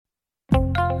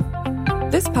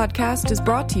This podcast is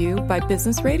brought to you by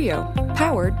Business Radio,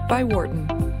 powered by Wharton.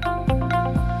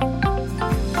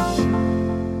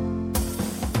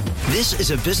 This is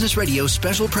a Business Radio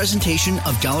special presentation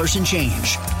of Dollars and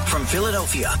Change from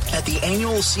Philadelphia at the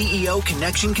annual CEO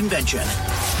Connection Convention,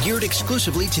 geared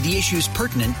exclusively to the issues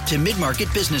pertinent to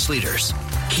mid-market business leaders.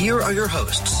 Here are your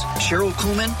hosts, Cheryl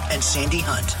Kuhlman and Sandy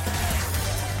Hunt.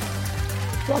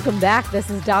 Welcome back. This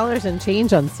is Dollars and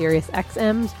Change on Sirius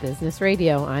XM's Business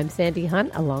Radio. I'm Sandy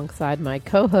Hunt alongside my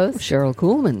co-host, Cheryl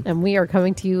Kuhlman. And we are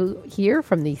coming to you here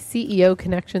from the CEO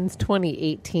Connections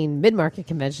 2018 Mid-Market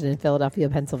Convention in Philadelphia,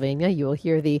 Pennsylvania. You will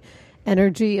hear the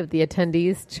energy of the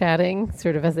attendees chatting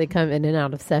sort of as they come in and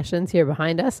out of sessions here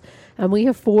behind us. And we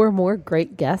have 4 more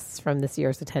great guests from this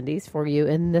year's attendees for you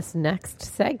in this next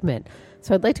segment.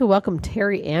 So I'd like to welcome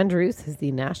Terry Andrews, who's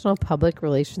the National Public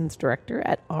Relations Director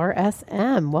at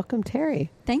RSM. Welcome, Terry.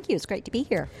 Thank you. It's great to be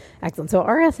here. Excellent. So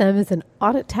RSM is an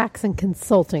audit, tax, and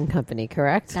consulting company,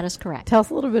 correct? That is correct. Tell us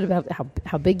a little bit about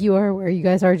how big you are, where you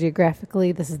guys are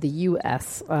geographically. This is the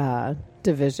U.S.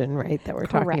 Division, right, that we're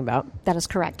talking about. That is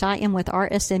correct. I am with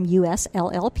RSM US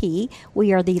LLP.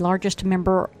 We are the largest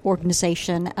member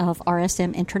organization of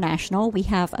RSM International. We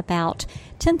have about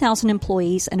 10,000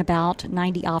 employees and about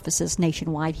 90 offices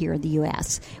nationwide here in the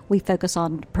U.S. We focus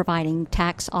on providing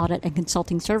tax, audit, and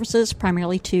consulting services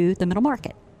primarily to the middle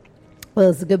market. Well,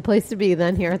 it's a good place to be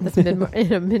then here at this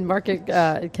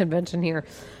mid-market convention here.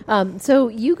 So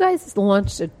you guys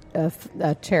launched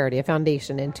a charity, a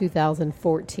foundation in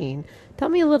 2014. Tell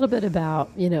me a little bit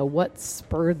about, what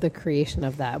spurred the creation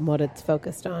of that and what it's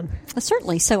focused on.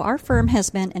 Certainly. So our firm has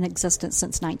been in existence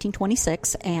since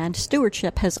 1926, and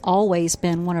stewardship has always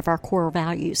been one of our core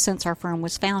values since our firm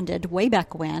was founded way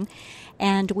back when.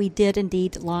 And we did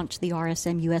indeed launch the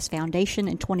RSM US Foundation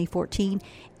in 2014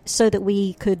 so that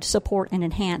we could support and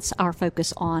enhance our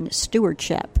focus on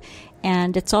stewardship.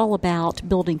 And it's all about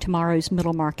building tomorrow's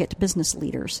middle market business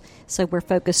leaders. So we're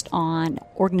focused on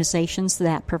organizations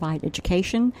that provide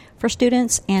education for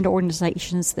students and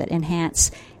organizations that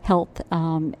enhance health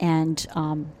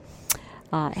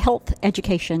health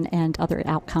education and other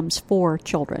outcomes for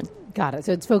children. Got it.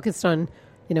 So it's focused on,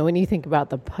 when you think about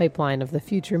the pipeline of the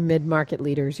future mid-market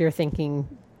leaders, you're thinking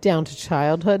down to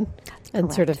childhood and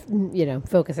Correct. Sort of,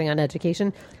 focusing on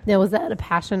education. Now, was that a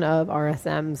passion of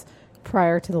RSM's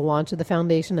prior to the launch of the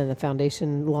foundation, and the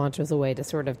foundation launch was a way to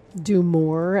sort of do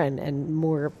more and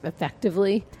more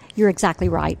effectively? You're exactly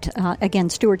right. Again,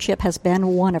 stewardship has been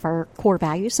one of our core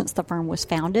values since the firm was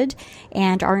founded,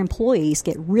 and our employees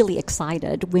get really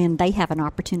excited when they have an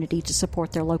opportunity to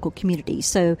support their local community.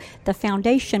 So the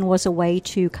foundation was a way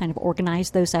to kind of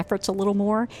organize those efforts a little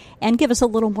more and give us a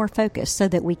little more focus so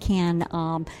that we can,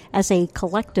 as a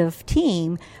collective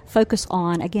team, focus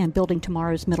on, again, building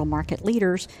tomorrow's middle market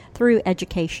leaders through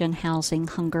education, housing,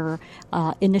 hunger,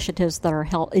 initiatives that are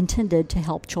intended to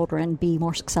help children be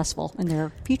more successful in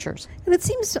their future. And it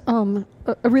seems a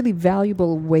really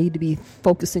valuable way to be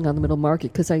focusing on the middle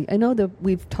market, because I know that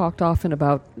we've talked often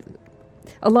about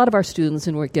a lot of our students,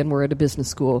 and we're at a business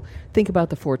school, think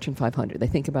about the Fortune 500. They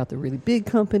think about the really big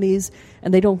companies,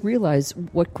 and they don't realize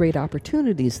what great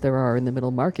opportunities there are in the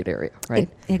middle market area, right?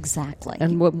 Exactly.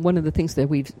 And one of the things that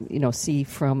we see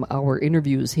from our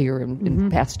interviews here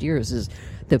in past years is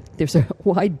that there's a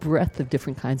wide breadth of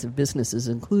different kinds of businesses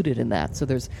included in that. So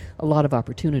there's a lot of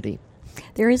opportunity.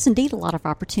 There is indeed a lot of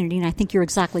opportunity, and I think you're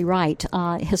exactly right.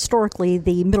 Historically,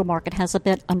 the middle market has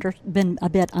been a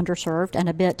bit underserved and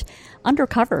a bit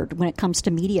undercovered when it comes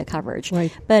to media coverage.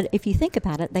 Right. But if you think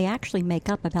about it, they actually make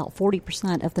up about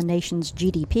 40% of the nation's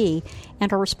GDP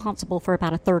and are responsible for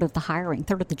about a third of the hiring,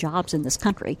 third of the jobs in this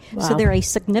country. Wow. So they're a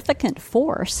significant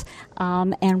force,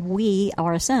 and we,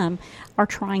 RSM, are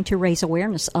trying to raise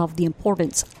awareness of the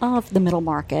importance of the middle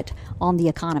market on the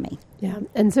economy. Yeah.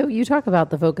 And so you talk about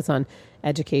the focus on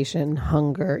education,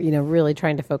 hunger, really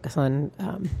trying to focus on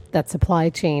that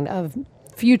supply chain of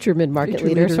future mid-market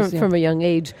leaders from a young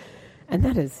age. And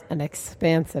that is an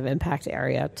expansive impact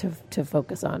area to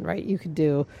focus on, right? You could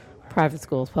do private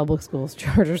schools, public schools,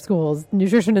 charter schools,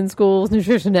 nutrition in schools,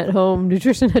 nutrition at home,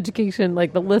 nutrition education,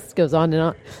 like the list goes on and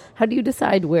on. How do you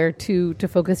decide where to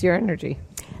focus your energy?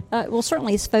 Well,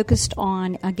 certainly it's focused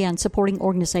on, again, supporting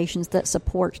organizations that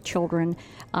support children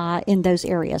in those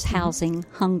areas, housing,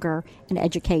 hunger, and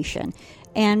education.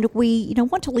 And we,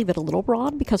 want to leave it a little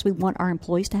broad because we want our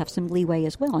employees to have some leeway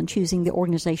as well in choosing the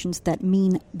organizations that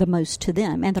mean the most to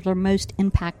them and that are most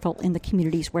impactful in the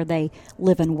communities where they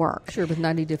live and work. Sure, with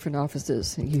 90 different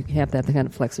offices, you have that kind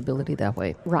of flexibility that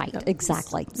way. Right,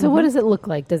 exactly. So what does it look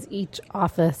like? Does each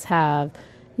office have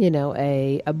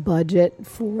a budget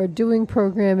for doing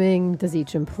programming? Does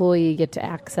each employee get to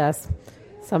access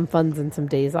some funds and some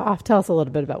days off. Tell us a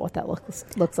little bit about what that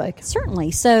looks like.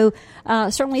 Certainly. So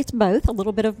certainly it's both, a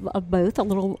little bit of both, a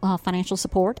little financial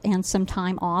support and some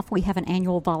time off. We have an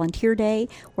annual volunteer day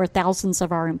where thousands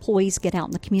of our employees get out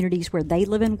in the communities where they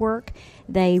live and work.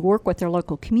 They work with their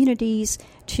local communities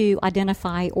to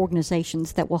identify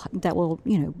organizations that will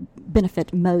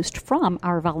benefit most from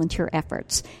our volunteer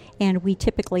efforts. And we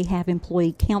typically have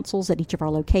employee councils at each of our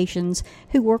locations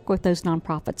who work with those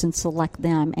nonprofits and select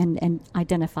them and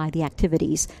identify the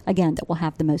activities, again, that will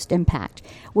have the most impact.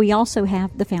 We also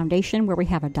have the foundation where we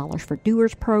have a Dollars for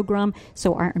Doers program,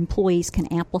 so our employees can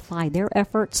amplify their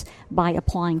efforts by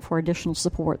applying for additional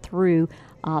support through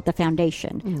the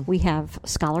foundation. We have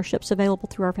scholarships available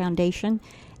through our foundation.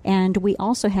 And we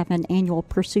also have an annual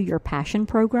Pursue Your Passion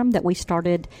program that we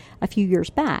started a few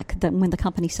years back when the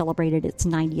company celebrated its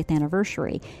 90th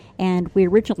anniversary. And we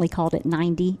originally called it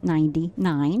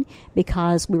 9099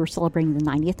 because we were celebrating the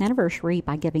 90th anniversary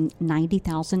by giving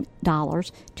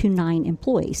 $90,000 to 9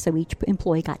 employees. So each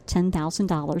employee got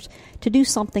 $10,000 to do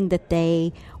something that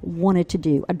they wanted to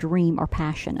do, a dream or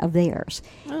passion of theirs.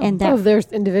 And that of theirs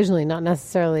individually, not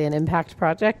necessarily an impact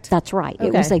project? That's right. Okay.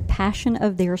 It was a passion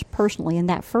of theirs personally. And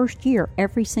that first year,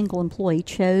 every single employee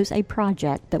chose a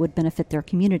project that would benefit their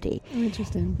community.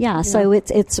 Interesting. Yeah. So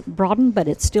it's broadened, but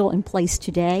it's still in place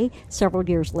today, several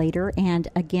years later. And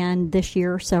again, this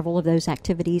year, several of those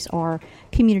activities are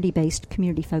community-based,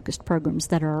 community-focused programs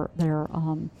that are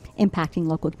impacting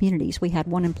local communities. We had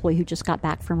one employee who just got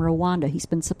back from Rwanda. He's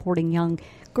been supporting young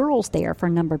girls there for a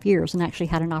number of years and actually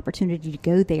had an opportunity to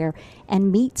go there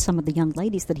and meet some of the young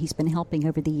ladies that he's been helping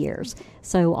over the years.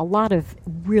 So a lot of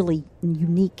really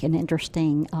unique and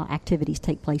interesting activities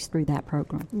take place through that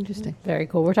program. Interesting. Very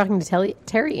cool. We're talking to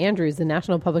Terry Andrews, the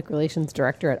National Public Relations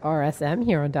Director at RSM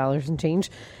here on Dollars and Change.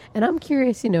 And I'm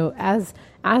curious,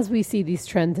 as we see these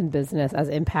trends in business, as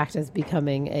impact is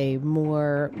becoming a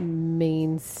more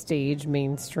mainstream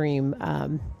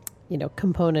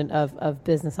component of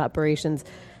business operations,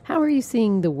 how are you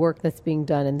seeing the work that's being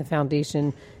done in the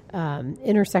foundation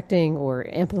intersecting or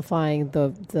amplifying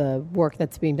the work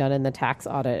that's being done in the tax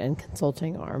audit and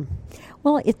consulting arm?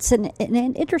 Well, it's an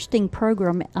interesting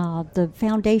program. The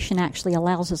foundation actually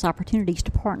allows us opportunities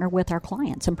to partner with our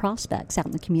clients and prospects out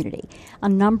in the community. A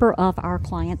number of our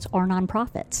clients are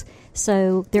nonprofits.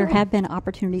 So there have been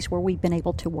opportunities where we've been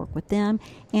able to work with them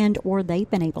or they've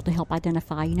been able to help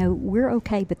identify, we're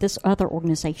okay, but this other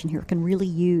organization here can really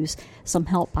use some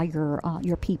help by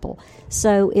your people.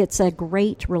 So it's a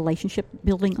great relationship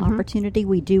building opportunity.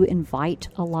 We do invite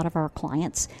a lot of our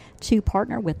clients to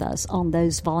partner with us on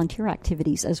those volunteer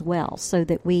activities as well so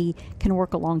that we can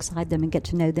work alongside them and get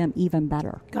to know them even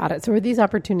better. Got it. So are these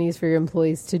opportunities for your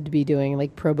employees to be doing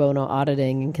like pro bono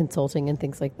auditing and consulting and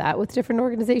things like that with different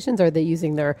organizations? Are they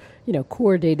using their,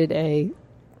 core day-to-day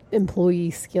employee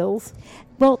skills?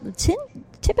 Well,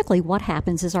 typically what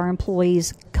happens is our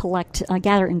employees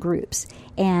gather in groups,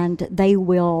 and they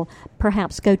will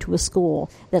perhaps go to a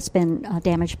school that's been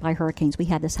damaged by hurricanes. We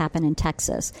had this happen in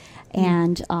Texas,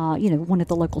 and one of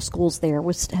the local schools there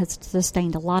has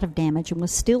sustained a lot of damage and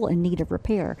was still in need of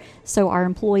repair. So our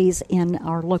employees in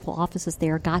our local offices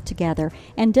there got together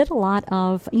and did a lot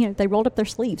of, they rolled up their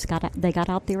sleeves, they got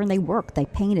out there and they worked, they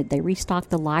painted, they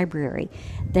restocked the library,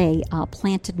 they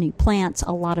planted new plants,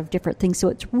 a lot of different things. So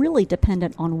it's really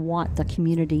dependent on what the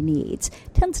community needs.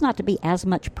 Tends not to be as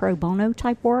much pro bono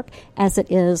type work as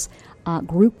it is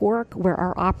group work, where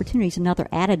our opportunities, another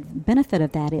added benefit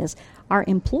of that is our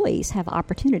employees have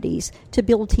opportunities to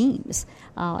build teams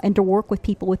and to work with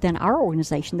people within our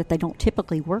organization that they don't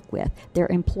typically work with. They're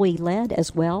employee-led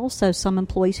as well, so some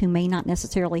employees who may not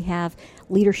necessarily have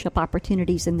leadership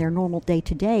opportunities in their normal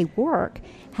day-to-day work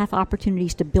have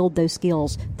opportunities to build those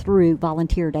skills through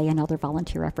Volunteer Day and other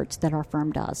volunteer efforts that our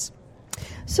firm does.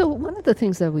 So one of the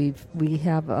things that we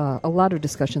have a lot of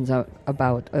discussions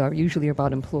about usually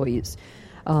about employees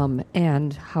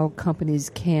and how companies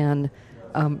can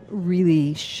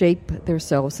really shape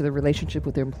themselves to the relationship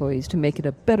with their employees to make it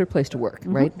a better place to work,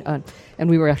 right? And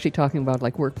we were actually talking about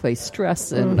like workplace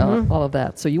stress and all of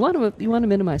that. So you want to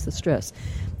minimize the stress.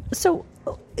 So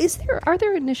are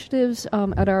there initiatives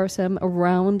at RSM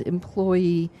around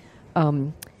employee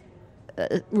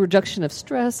reduction of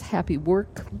stress, happy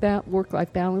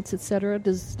work-life balance, etc.?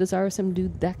 Does RSM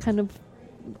do that kind of,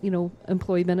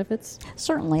 employee benefits?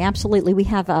 Certainly, absolutely. We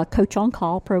have a Coach on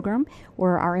Call program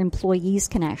where our employees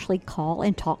can actually call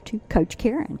and talk to Coach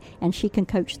Karen, and she can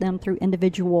coach them through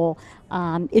individual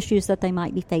issues that they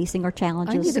might be facing or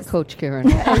challenges. I need a Coach Karen.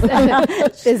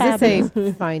 Is this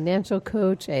a financial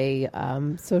coach, a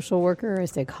social worker, a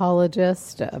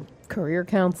psychologist, a career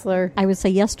counselor? I would say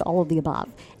yes to all of the above.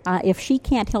 If she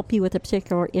can't help you with a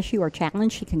particular issue or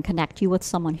challenge, she can connect you with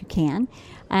someone who can.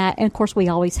 And of course, we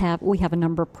have a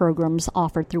number of programs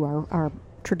offered through our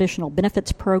traditional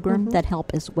benefits program that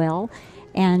help as well.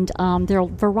 And there are a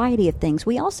variety of things.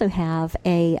 We also have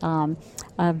a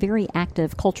very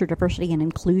active culture, diversity, and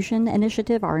inclusion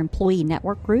initiative, our employee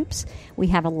network groups. We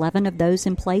have 11 of those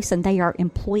in place, and they are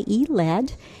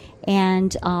employee-led.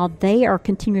 And they are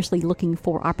continuously looking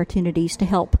for opportunities to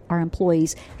help our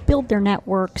employees build their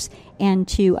networks and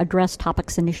to address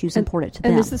topics and issues important to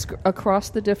them. And is this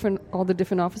across all the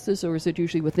different offices, or is it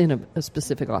usually within a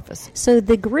specific office? So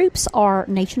the groups are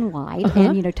nationwide,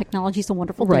 and technology is a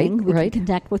wonderful thing. We can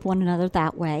connect with one another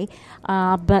that way.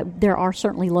 But there are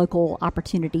certainly local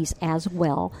opportunities as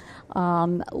well.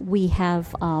 We have,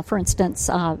 for instance,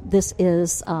 this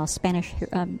is Spanish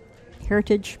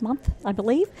Heritage Month, I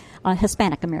believe.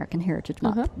 Hispanic American Heritage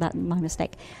Month. That's my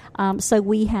mistake. So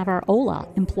we have our OLA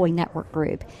Employee Network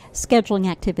Group scheduling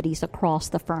activities across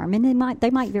the firm, and they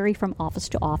might vary from office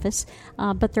to office,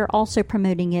 but they're also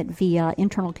promoting it via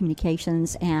internal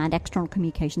communications and external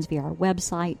communications via our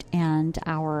website and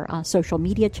our social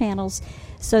media channels.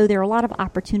 So there are a lot of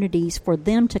opportunities for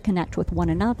them to connect with one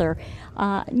another.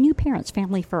 New Parents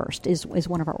Family First is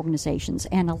one of our organizations,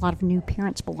 and a lot of new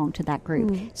parents belong to that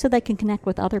group, so they can connect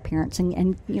with other parents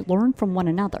and learn from one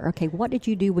another. Okay, what did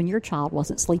you do when your child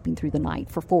wasn't sleeping through the night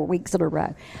for 4 weeks in a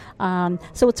row?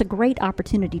 So it's a great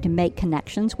opportunity to make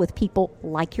connections with people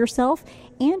like yourself,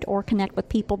 and or connect with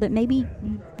people that maybe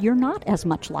you're not as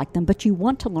much like them, but you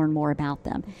want to learn more about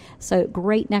them. So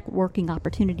great networking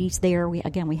opportunities there. We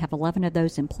have 11 of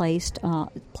those in place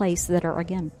that are,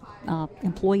 again,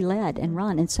 employee-led and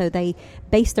run. And so they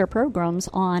base their programs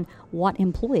on what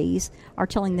employees are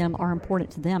telling them are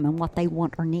important to them and what they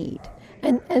want or need.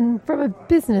 And from a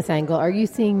business angle, are you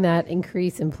seeing that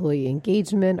increase employee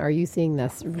engagement? Are you seeing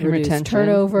this reduced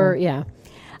turnover? Yeah.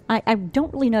 I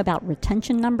don't really know about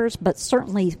retention numbers, but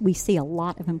certainly we see a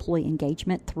lot of employee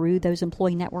engagement through those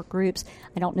employee network groups.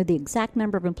 I don't know the exact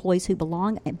number of employees who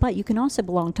belong, but you can also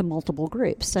belong to multiple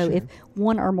groups. So if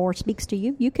one or more speaks to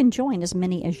you, you can join as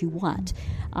many as you want.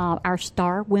 Our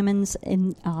Star Women's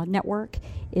Network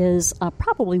is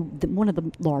probably one of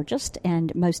the largest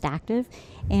and most active,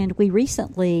 and we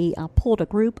recently pulled a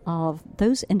group of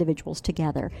those individuals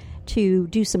together to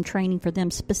do some training for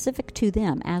them specific to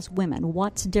them as women.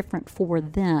 What's different for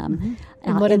them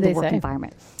in the work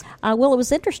environment? Well, it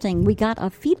was interesting. We got a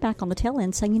feedback on the tail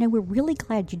end saying, we're really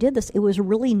glad you did this. It was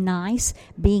really nice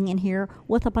being in here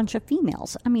with a bunch of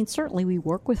females. I mean, certainly we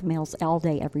work with males all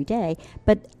day, every day,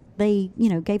 but they,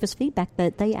 gave us feedback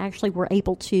that they actually were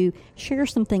able to share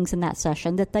some things in that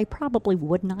session that they probably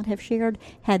would not have shared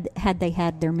had they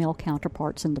had their male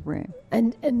counterparts in the room.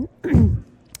 And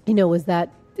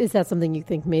is that something you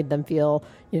think made them feel,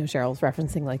 Cheryl's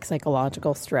referencing like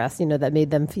psychological stress, that made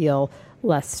them feel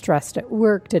less stressed at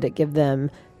work? Did it give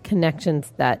them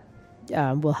connections that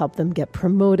will help them get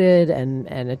promoted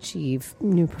and achieve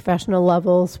new professional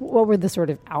levels? What were the sort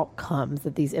of outcomes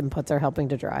that these inputs are helping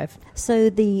to drive? So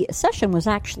the session was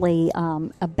actually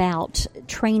about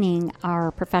training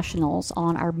our professionals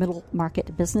on our Middle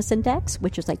Market Business Index,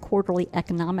 which is a quarterly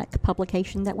economic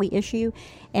publication that we issue,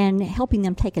 and helping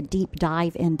them take a deep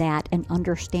dive in that and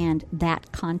understand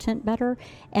that content better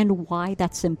and why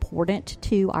that's important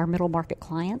to our middle market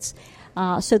clients.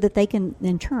 So that they can,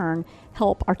 in turn,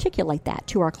 help articulate that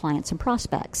to our clients and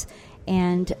prospects.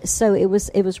 And so it was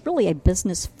really a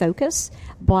business focus,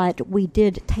 but we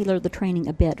did tailor the training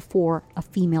a bit for a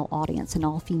female audience, an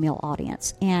all-female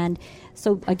audience. And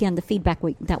so, again, the feedback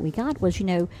that we got was,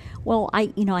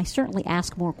 I certainly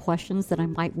ask more questions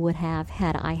than I would have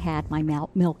had I had my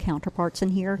male counterparts in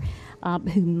here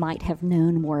who might have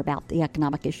known more about the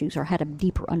economic issues or had a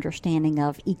deeper understanding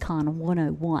of Econ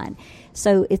 101.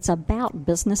 So it's about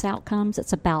business outcomes.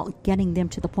 It's about getting them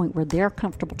to the point where they're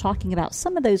comfortable talking about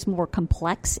some of those more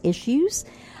complex issues.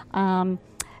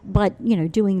 But,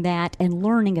 doing that and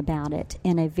learning about it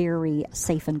in a very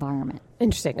safe environment.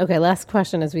 Interesting. Okay, last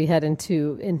question as we head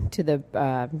into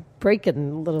the break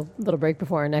and little break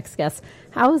before our next guest.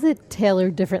 How is it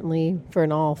tailored differently for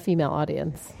an all-female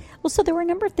audience? Well, so there were a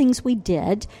number of things we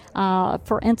did.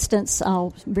 For instance,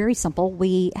 very simple,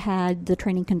 we had the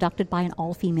training conducted by an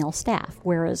all-female staff,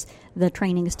 whereas the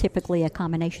training is typically a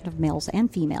combination of males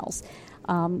and females.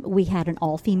 We had an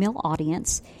all-female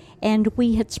audience, And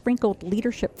we had sprinkled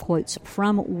leadership quotes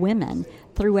from women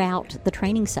throughout the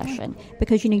training session,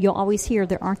 because you'll always hear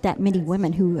there aren't that many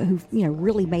women who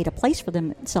really made a place for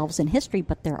themselves in history,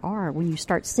 but there are. When you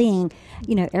start seeing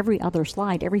every other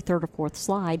slide, every third or fourth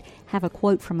slide have a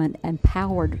quote from an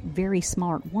empowered, very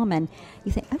smart woman,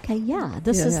 you think, okay,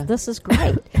 this is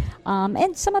great.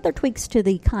 And some other tweaks to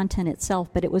the content itself,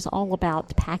 but it was all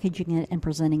about packaging it and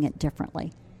presenting it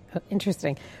differently.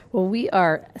 Interesting. Well, we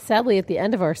are sadly at the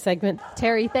end of our segment.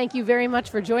 Terry, thank you very much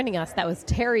for joining us. That was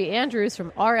Terry Andrews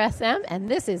from RSM,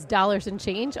 and this is Dollars and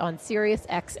Change on Sirius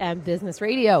XM Business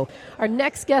Radio. Our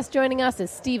next guest joining us is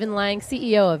Stephen Lang,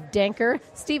 CEO of Danker.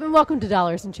 Stephen, welcome to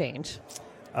Dollars and Change.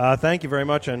 Thank you very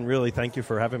much, and really thank you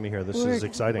for having me here. This is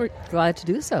exciting. We're glad to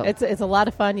do so. It's a lot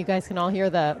of fun. You guys can all hear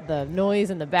the noise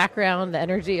in the background, the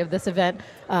energy of this event.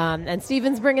 And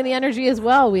Stephen's bringing the energy as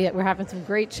well. We're having some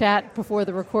great chat before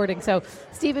the recording. So,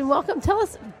 Stephen, welcome. Tell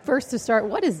us first to start,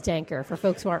 what is Danker for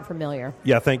folks who aren't familiar?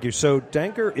 Yeah, thank you. So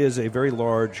Danker is a very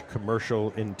large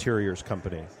commercial interiors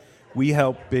company. We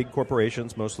help big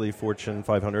corporations, mostly Fortune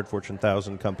 500, Fortune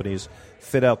 1000 companies,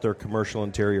 fit out their commercial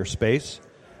interior space,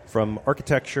 from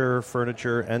architecture,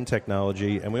 furniture, and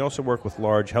technology. And we also work with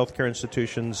large healthcare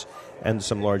institutions and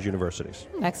some large universities.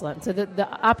 Excellent. So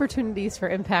the opportunities for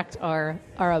impact are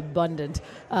abundant.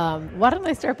 Why don't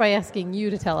I start by asking you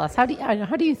to tell us, how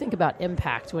do you think about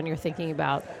impact when you're thinking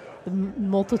about the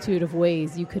multitude of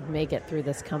ways you could make it through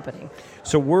this company?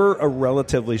 So we're a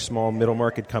relatively small middle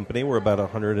market company. We're about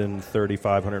 $135,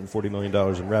 $140 million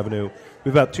in revenue. We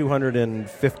have about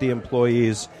 250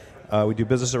 employees. We do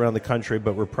business around the country,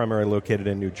 but we're primarily located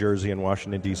in New Jersey and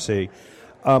Washington, D.C.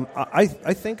 I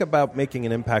think about making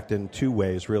an impact in two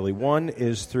ways, really. One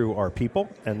is through our people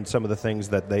and some of the things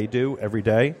that they do every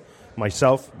day,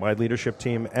 myself, my leadership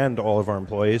team, and all of our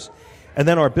employees. And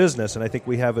then our business, and I think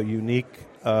we have a unique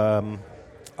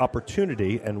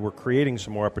opportunity, and we're creating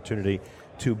some more opportunity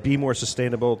to be more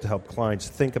sustainable, to help clients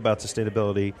think about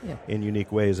sustainability in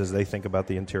unique ways as they think about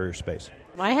the interior space.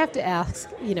 I have to ask,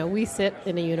 we sit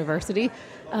in a university.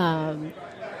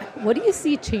 What do you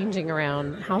see changing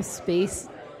around how space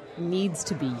needs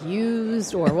to be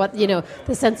used, or what, the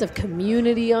sense of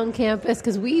community on campus?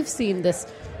 Because we've seen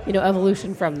this,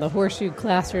 evolution from the horseshoe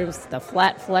classrooms to the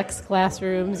flat flex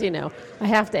classrooms. I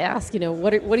have to ask,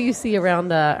 what do you see around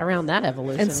that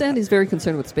evolution? And Sandy's very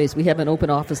concerned with space. We have an open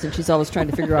office, and she's always trying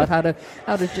to figure out how to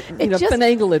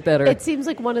finagle it better. It seems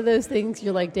like one of those things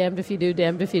you're like, damned if you do,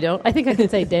 damned if you don't. I think I can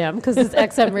say damn because it's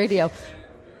XM radio.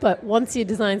 But once you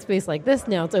design space like this,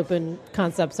 now it's open,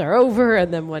 concepts are over,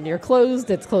 and then when you're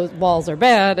closed, it's closed, walls are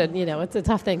bad, and, it's a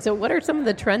tough thing. So what are some of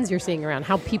the trends you're seeing around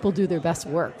how people do their best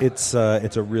work? It's a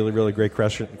really, really great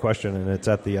question, and it's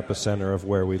at the epicenter of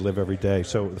where we live every day.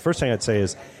 So the first thing I'd say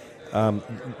is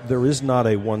there is not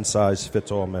a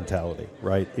one-size-fits-all mentality,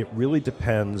 right? It really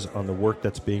depends on the work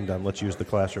that's being done. Let's use the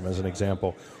classroom as an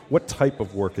example. What type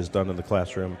of work is done in the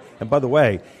classroom? And by the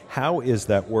way, how is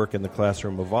that work in the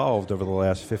classroom evolved over the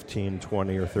last 15,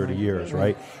 20, or 30 years,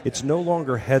 right? It's no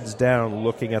longer heads down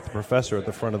looking at the professor at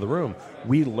the front of the room.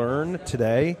 We learn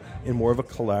today in more of a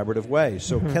collaborative way.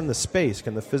 So can the space,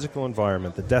 can the physical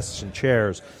environment, the desks and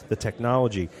chairs, the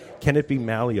technology, can it be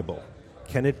malleable?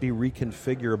 Can it be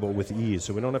reconfigurable with ease?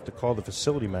 So we don't have to call the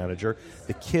facility manager.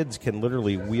 The kids can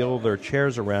literally wheel their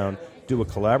chairs around, do a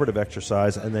collaborative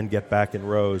exercise, and then get back in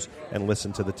rows and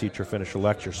listen to the teacher finish a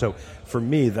lecture. So for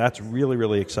me, that's really,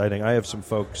 really exciting. I have some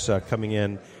folks coming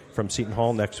in from Seton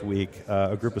Hall next week,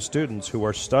 a group of students who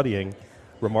are studying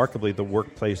remarkably the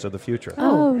workplace of the future.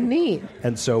 Oh, neat.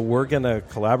 And so we're going to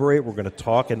collaborate, we're going to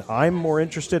talk, and I'm more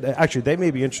interested, actually they may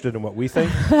be interested in what we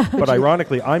think, but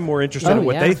ironically I'm more interested in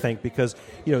what they think, because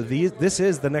this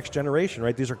is the next generation,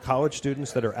 right? These are college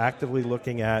students that are actively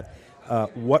looking at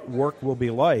what work will be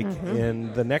like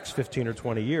in the next 15 or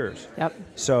 20 years. Yep.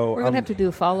 So we're going to have to do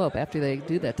a follow-up after they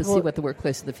do that to see what the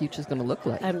workplace of the future is going to look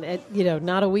like.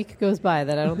 Not a week goes by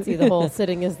that I don't see the whole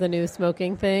sitting is the new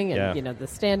smoking thing, and the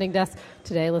standing desk.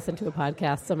 Today I listened to a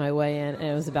podcast on my way in, and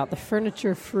it was about the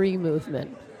furniture-free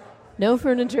movement. No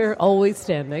furniture, always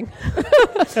standing.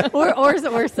 or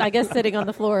I guess sitting on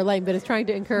the floor or laying, but it's trying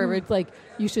to encourage,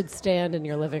 you should stand in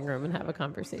your living room and have a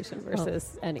conversation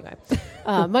versus, anyway.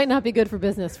 Might not be good for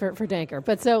business for Danker.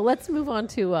 But so let's move on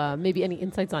to maybe any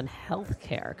insights on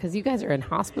healthcare, because you guys are in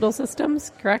hospital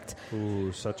systems, correct?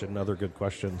 Ooh, such another good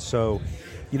question. So,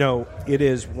 it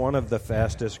is one of the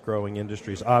fastest growing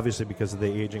industries, obviously because of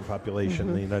the aging population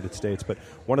in the United States, but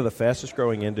one of the fastest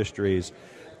growing industries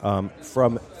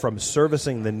from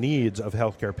servicing the needs of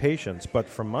healthcare patients. But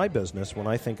from my business, when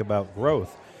I think about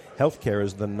growth, healthcare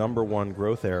is the number one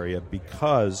growth area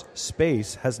because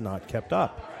space has not kept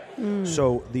up.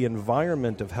 So the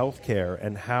environment of healthcare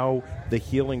and how the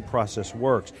healing process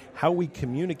works, how we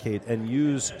communicate and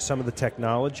use some of the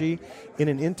technology in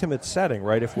an intimate setting,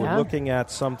 right? If we're looking at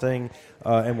something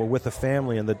and we're with a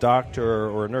family and the doctor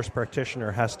or a nurse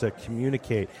practitioner has to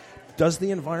communicate, does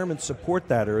the environment support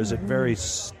that, or is it very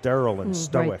sterile and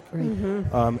stoic?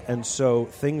 Right. And so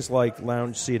things like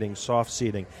lounge seating, soft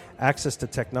seating, access to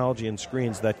technology and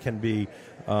screens that can be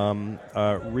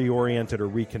reoriented or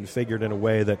reconfigured in a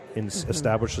way that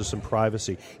establishes some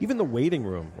privacy. Even the waiting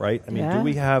room, right? I mean, do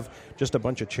we have just a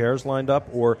bunch of chairs lined up,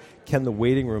 or can the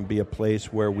waiting room be a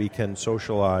place where we can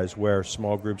socialize, where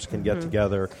small groups can get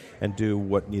together and do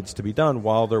what needs to be done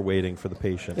while they're waiting for the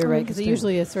patient? You're right, because it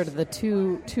usually is sort of the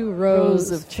two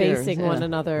rows of chairs, facing one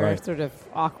another, sort of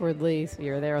awkwardly. So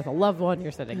you're there with a loved one,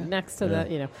 you're sitting next to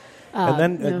the, and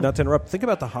then, not to interrupt, think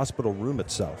about the hospital room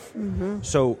itself.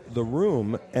 So the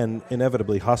room, and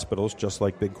inevitably hospitals, just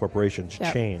like big corporations,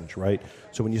 change, right?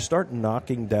 So when you start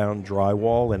knocking down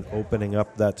drywall and opening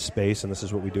up that space, and this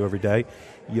is what we do every day,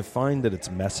 you find that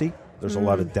it's messy. There's a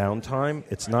lot of downtime.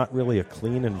 It's not really a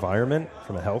clean environment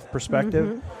from a health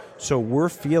perspective. So we're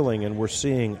feeling and we're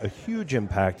seeing a huge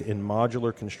impact in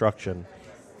modular construction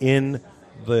in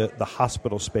the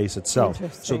hospital space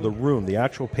itself. So the room, the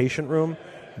actual patient room,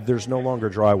 there's no longer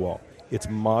drywall. It's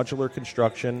modular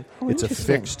construction. It's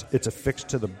affixed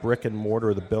to the brick and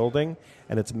mortar of the building,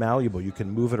 and it's malleable. You can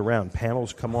move it around.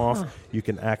 Panels come off. You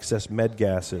can access med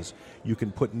gases. You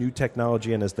can put new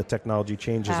technology in as the technology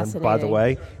changes. And by the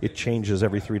way, it changes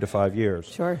every 3 to 5 years.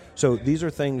 Sure. So these are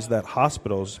things that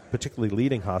hospitals, particularly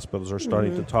leading hospitals, are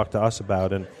starting to talk to us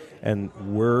about, and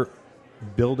we're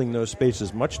building those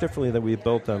spaces much differently than we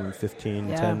built them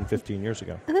 10, 15 years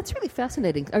ago. And that's really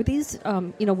fascinating. Are these,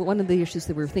 one of the issues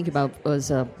that we were thinking about was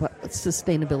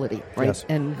sustainability, right? Yes.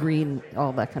 And green,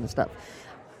 all that kind of stuff.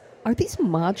 Are these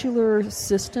modular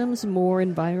systems more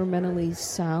environmentally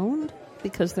sound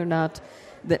because they're not,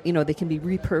 that they can be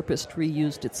repurposed,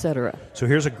 reused, et cetera? So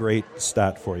here's a great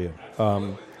stat for you.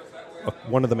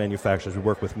 One of the manufacturers, we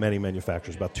work with many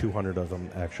manufacturers, about 200 of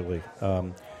them actually.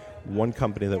 One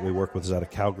company that we work with is out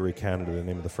of Calgary, Canada. The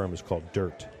name of the firm is called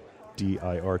DIRT,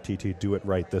 D-I-R-T-T. Do it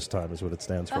right this time is what it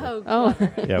stands for.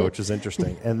 Yeah, which is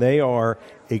interesting. And they are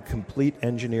a complete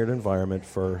engineered environment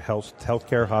for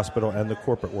healthcare, hospital, and the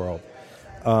corporate world.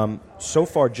 So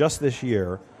far, just this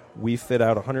year, we fit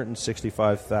out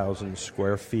 165,000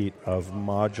 square feet of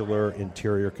modular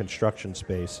interior construction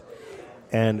space,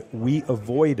 and we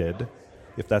avoided,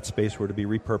 if that space were to be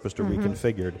repurposed or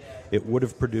reconfigured, it would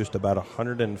have produced about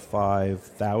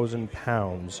 105,000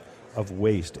 pounds of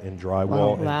waste in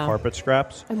drywall and carpet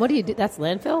scraps. And what do you do? That's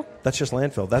landfill? That's just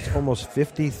landfill. That's almost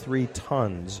 53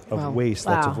 tons of waste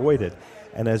that's avoided.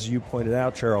 And as you pointed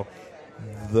out, Cheryl,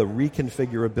 the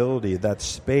reconfigurability, that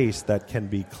space that can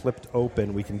be clipped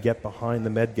open, we can get behind the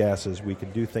med gases, we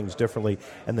can do things differently,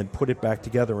 and then put it back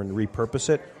together and repurpose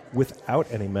it without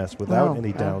any mess, without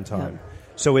any downtime.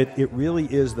 So it really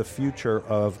is the future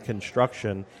of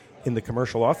construction in the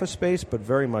commercial office space, but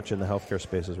very much in the healthcare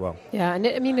space as well. Yeah, and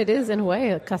it is, in a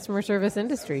way, a customer service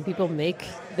industry. People make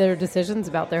their decisions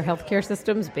about their healthcare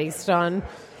systems based on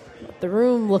what the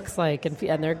room looks like and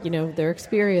their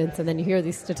experience. And then you hear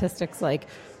these statistics like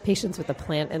patients with a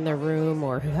plant in their room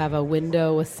or who have a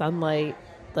window with sunlight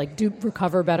do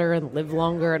recover better and live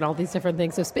longer and all these different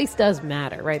things. So space does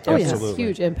matter, right? There's a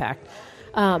huge impact.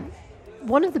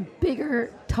 One of the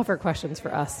bigger, tougher questions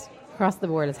for us across the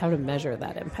board is how to measure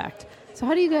that impact. So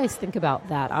how do you guys think about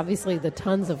that? Obviously, the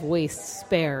tons of waste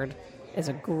spared is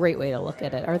a great way to look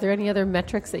at it. Are there any other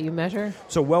metrics that you measure?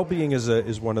 So well-being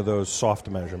is one of those soft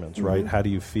measurements, right? How do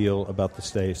you feel about the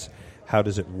space? How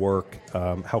does it work?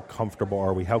 How comfortable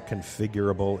are we? How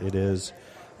configurable it is?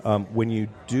 When you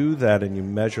do that and you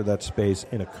measure that space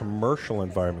in a commercial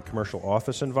environment, commercial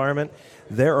office environment,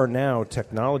 there are now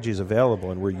technologies available,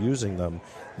 and we're using them,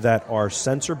 that are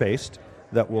sensor-based,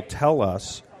 that will tell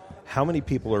us how many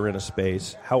people are in a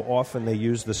space, how often they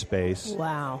use the space,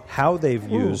 how they've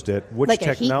used it, which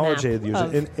technology they've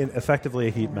used it, in effectively a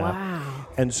heat map. Wow.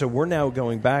 And so we're now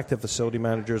going back to facility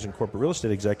managers and corporate real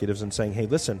estate executives and saying, hey,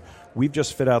 listen, we've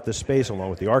just fit out this space along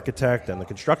with the architect and the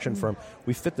construction firm.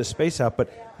 We fit this space out, but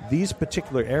these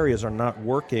particular areas are not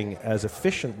working as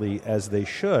efficiently as they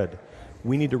should.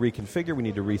 We need to reconfigure, we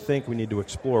need to rethink, we need to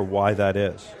explore why that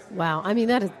is. Wow. I mean,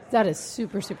 that is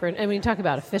super, super. I mean, you talk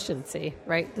about efficiency,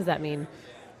 right? Does that mean,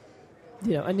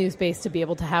 a new space to be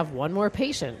able to have one more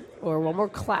patient or one more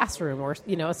classroom or,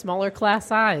 a smaller class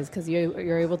size because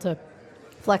you're able to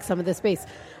flex some of the space?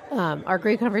 Our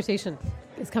great conversation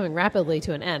is coming rapidly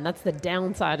to an end. That's the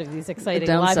downside of these exciting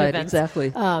live events.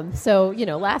 Exactly. So,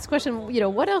 last question,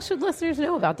 what else should listeners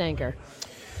know about Danker?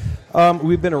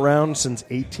 We've been around since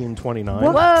 1829.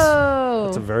 Whoa!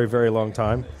 That's a very, very long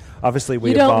time. Obviously,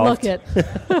 we evolved. You don't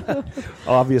look it.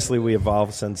 Obviously, we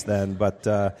evolved since then, but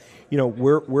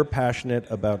we're passionate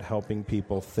about helping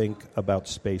people think about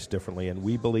space differently, and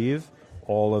we believe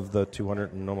all of the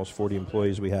 200 and almost 40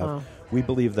 employees we have, we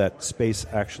believe that space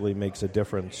actually makes a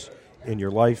difference in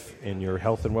your life, in your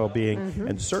health and well-being,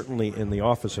 and certainly in the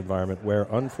office environment, where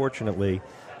unfortunately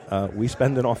we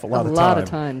spend an awful lot of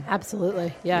time.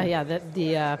 Absolutely, yeah.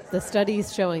 The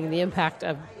studies showing the impact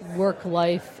of work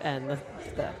life and the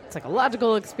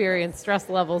psychological experience, stress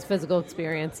levels, physical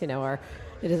experience,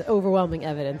 it is overwhelming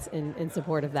evidence in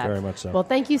support of that. Very much so. Well,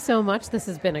 thank you so much. This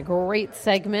has been a great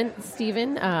segment,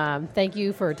 Stephen. Thank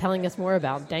you for telling us more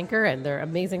about Danker and their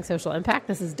amazing social impact.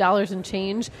 This is Dollars and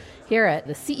Change here at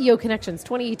the CEO Connections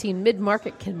 2018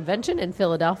 Mid-Market Convention in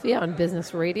Philadelphia on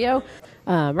Business Radio.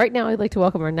 Right now, I'd like to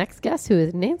welcome our next guest, who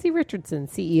is Nancy Richardson,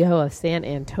 CEO of San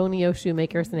Antonio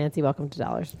Shoemakers. Nancy, welcome to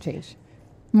Dollars and Change.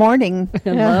 Morning.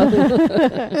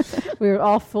 We're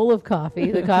all full of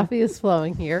coffee. The coffee is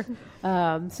flowing here.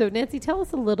 So, Nancy, tell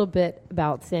us a little bit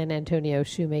about San Antonio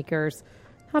Shoemakers.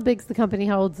 How big's the company?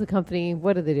 How old's the company?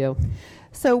 What do they do?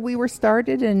 So we were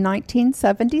started in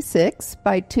 1976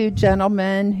 by two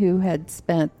gentlemen who had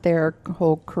spent their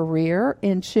whole career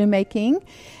in shoemaking.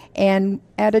 And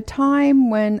at a time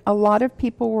when a lot of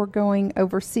people were going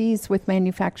overseas with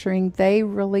manufacturing, they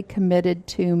really committed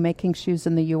to making shoes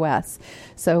in the U.S.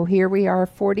 So here we are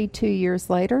 42 years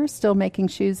later, still making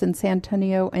shoes in San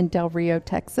Antonio and Del Rio,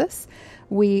 Texas.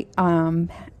 We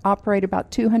operate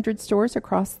about 200 stores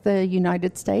across the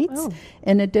United States. Oh.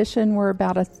 In addition, we're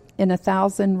about in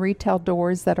 1,000 retail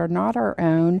doors that are not our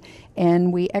own,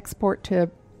 and we export to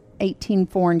 18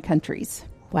 foreign countries.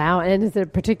 Wow. And is it a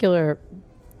particular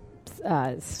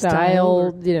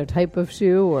style, type of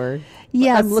shoe, or?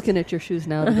 Yes. I'm looking at your shoes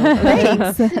now.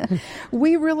 Thanks.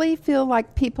 We really feel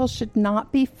like people should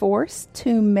not be forced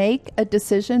to make a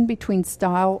decision between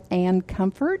style and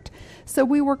comfort. So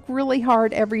we work really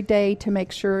hard every day to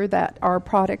make sure that our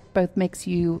product both makes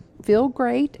you feel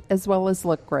great as well as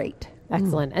look great.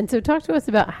 Excellent. And so talk to us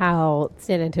about how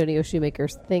San Antonio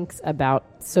Shoemakers thinks about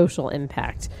social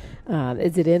impact.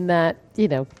 Is it in that,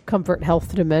 comfort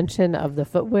health dimension of the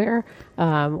footwear,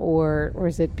 or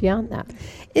is it beyond that?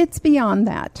 It's beyond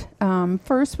that.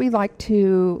 First, we like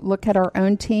to look at our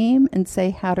own team and say,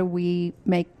 how do we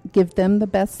give them the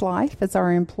best life as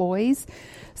our employees?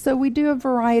 So we do a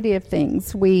variety of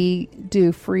things. We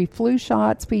do free flu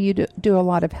shots. We do a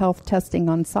lot of health testing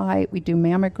on site. We do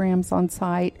mammograms on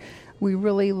site. We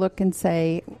really look and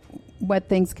say, what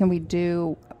things can we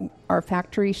do? Our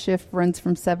factory shift runs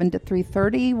from 7 to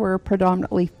 3:30. We're a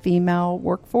predominantly female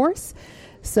workforce.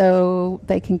 So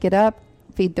they can get up,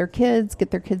 feed their kids,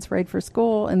 get their kids ready for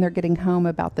school, and they're getting home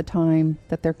about the time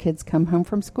that their kids come home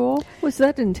from school. Was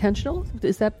that intentional?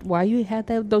 Is that why you had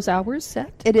those hours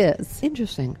set? It is.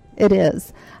 Interesting. It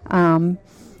is.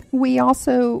 We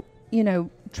also,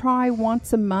 try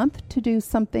once a month to do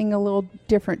something a little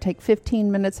different. Take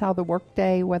 15 minutes out of the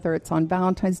workday, whether it's on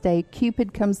Valentine's Day.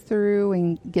 Cupid comes through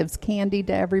and gives candy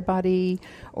to everybody,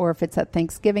 or if it's at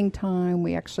Thanksgiving time,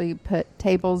 we actually put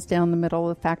tables down the middle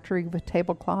of the factory with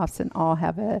tablecloths and all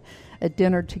have a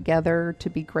dinner together to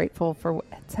be grateful for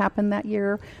what's happened that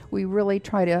year. We really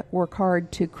try to work hard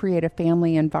to create a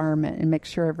family environment and make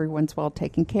sure everyone's well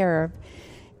taken care of.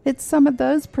 It's some of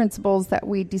those principles that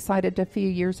we decided a few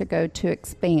years ago to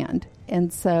expand.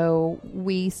 And so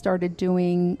we started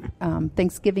doing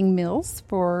Thanksgiving meals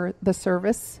for the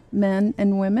service men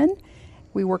and women.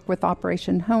 We work with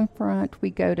Operation Homefront. We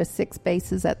go to 6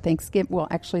 bases at Thanksgiving, well,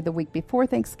 actually the week before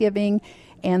Thanksgiving,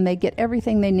 and they get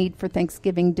everything they need for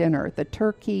Thanksgiving dinner, the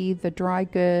turkey, the dry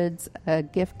goods, a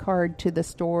gift card to the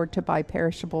store to buy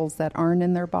perishables that aren't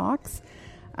in their box.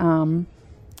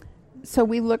 So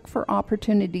we look for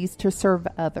opportunities to serve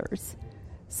others.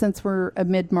 Since we're a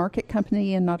mid-market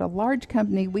company and not a large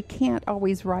company, we can't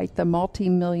always write the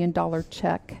multi-million-dollar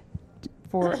check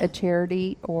for a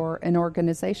charity or an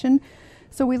organization.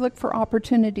 So we look for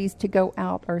opportunities to go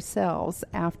out ourselves.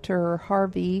 After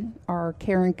Harvey, our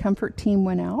Care and Comfort team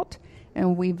went out,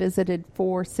 and we visited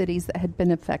 4 cities that had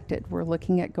been affected. We're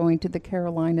looking at going to the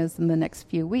Carolinas in the next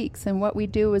few weeks. And what we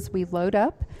do is we load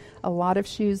up a lot of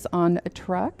shoes on a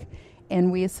truck, and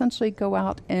we essentially go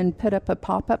out and put up a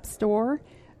pop-up store,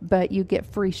 but you get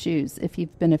free shoes if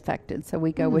you've been affected. So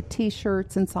we go with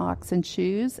T-shirts and socks and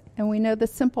shoes, and we know the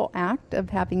simple act of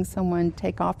having someone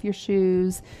take off your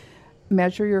shoes,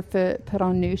 measure your foot, put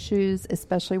on new shoes,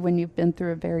 especially when you've been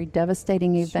through a very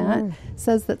devastating event,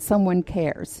 says that someone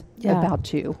cares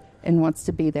about you and wants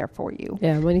to be there for you.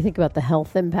 Yeah, when you think about the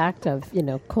health impact of,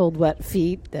 cold, wet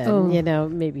feet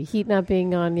and, maybe heat not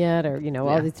being on yet or,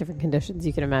 all these different conditions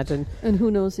you can imagine. And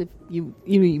who knows if you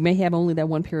may have only that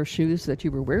one pair of shoes that you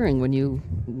were wearing when you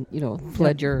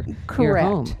fled your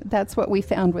home. That's what we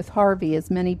found with Harvey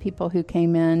is many people who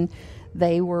came in,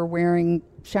 they were wearing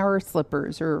shower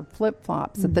slippers or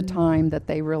flip-flops at the time that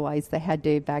they realized they had to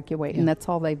evacuate, and that's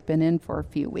all they've been in for a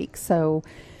few weeks. So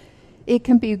it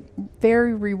can be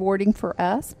very rewarding for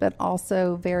us, but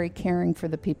also very caring for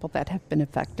the people that have been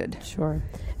affected. Sure.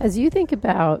 As you think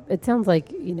about, it sounds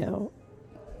like,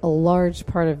 a large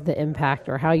part of the impact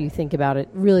or how you think about it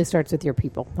really starts with your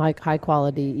people, like high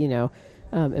quality,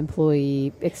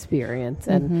 employee experience.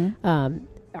 And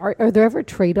are there ever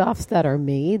trade-offs that are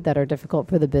made that are difficult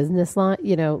for the business line,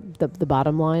 the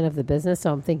bottom line of the business?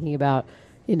 So I'm thinking about,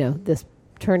 this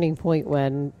turning point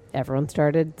when everyone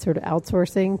started sort of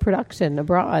outsourcing production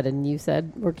abroad, and you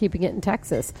said we're keeping it in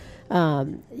Texas. How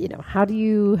do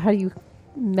you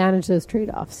manage those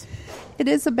trade-offs? It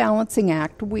is a balancing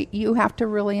act. You have to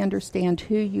really understand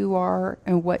who you are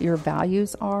and what your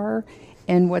values are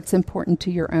and what's important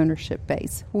to your ownership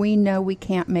base. We know we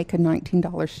can't make a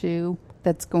 $19 shoe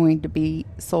that's going to be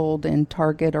sold in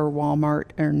Target or Walmart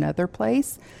or another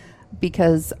place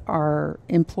because our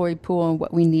employee pool and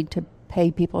what we need to pay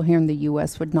people here in the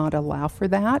U.S. would not allow for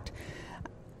that.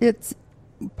 It's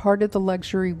part of the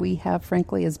luxury we have,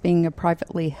 frankly, as being a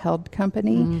privately held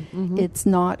company. It's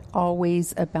not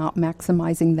always about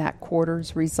maximizing that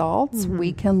quarter's results.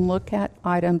 We can look at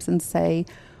items and say,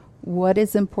 what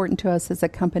is important to us as a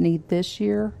company this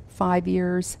year, 5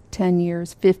 years, 10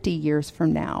 years, 50 years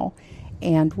from now?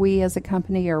 And we as a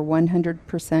company are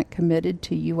 100% committed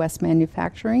to U.S.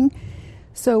 manufacturing.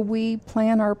 So we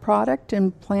plan our product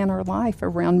and plan our life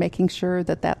around making sure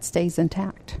that stays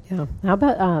intact. Yeah. How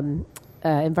about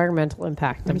environmental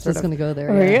impact? I'm just going to go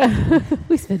there.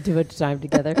 We spend too much time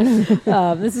together.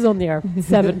 This is only our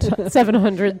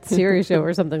 700th series show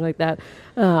or something like that.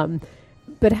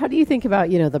 But how do you think about,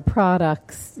 the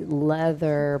products,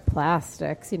 leather,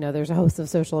 plastics? There's a host of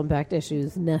social impact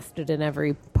issues nested in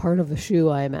every part of the shoe,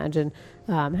 I imagine.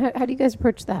 How do you guys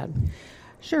approach that?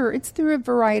 Sure. It's through a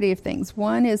variety of things.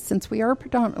 One is, since we are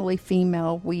predominantly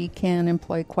female, we can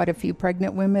employ quite a few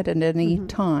pregnant women at any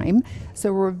time.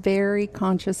 So we're very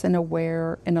conscious and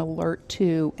aware and alert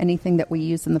to anything that we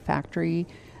use in the factory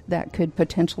that could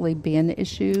potentially be an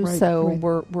issue.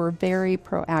 We're very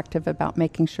proactive about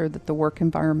making sure that the work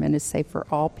environment is safe for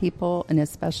all people, and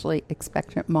especially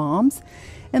expectant moms.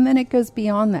 And then it goes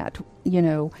beyond that.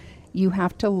 You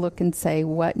have to look and say,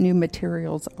 what new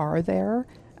materials are there?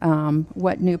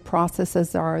 What new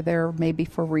processes are there maybe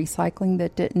for recycling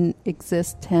that didn't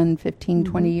exist 10, 15,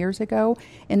 20 years ago?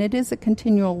 And it is a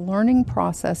continual learning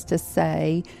process to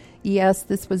say, yes,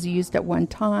 this was used at one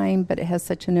time, but it has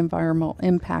such an environmental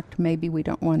impact. Maybe we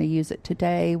don't want to use it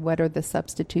today. What are the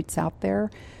substitutes out there?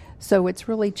 So it's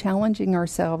really challenging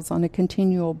ourselves on a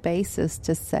continual basis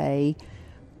to say,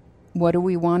 what do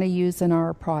we want to use in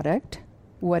our product?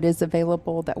 What is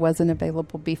available that wasn't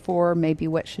available before? Maybe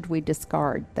what should we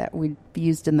discard that we've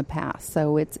used in the past?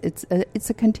 So it's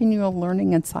a continual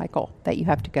learning and cycle that you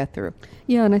have to go through.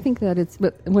 Yeah, and I think that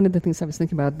but one of the things I was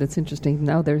thinking about that's interesting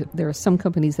now, there are some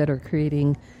companies that are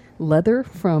creating leather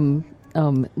from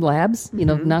labs,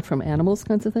 not from animals,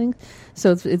 kinds of thing.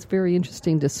 So it's very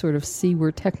interesting to sort of see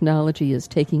where technology is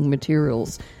taking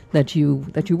materials that you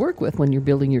work with when you're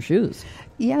building your shoes.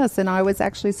 Yes, and I was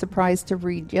actually surprised to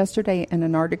read yesterday in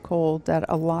an article that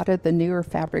a lot of the newer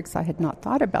fabrics, I had not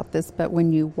thought about this, but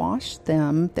when you wash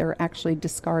them, they're actually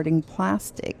discarding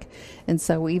plastic. And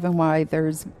so even while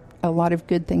there's a lot of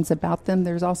good things about them,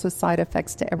 there's also side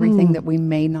effects to everything that we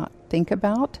may not think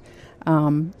about.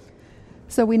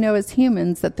 So we know as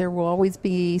humans that there will always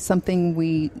be something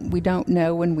we don't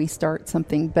know when we start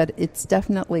something, but it's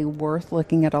definitely worth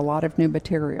looking at a lot of new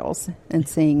materials and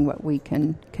seeing what we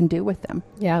can do with them.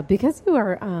 Yeah, because you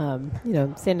are,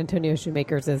 San Antonio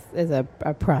Shoemakers is a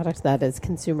product that is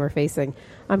consumer facing.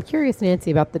 I'm curious,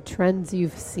 Nancy, about the trends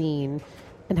you've seen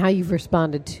and how you've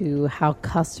responded to how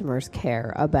customers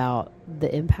care about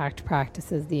the impact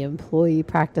practices, the employee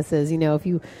practices.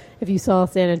 If you saw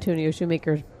San Antonio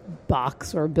Shoemakers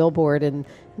box or billboard in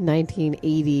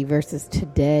 1980 versus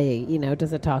today,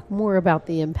 does it talk more about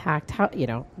the impact?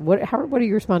 What are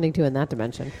you responding to in that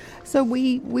dimension? So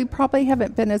we probably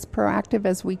haven't been as proactive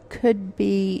as we could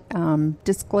be,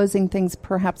 disclosing things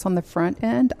perhaps on the front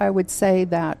end. I would say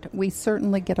that we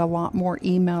certainly get a lot more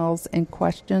emails and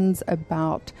questions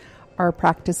about our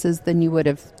practices than you would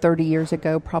have 30 years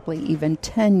ago, probably even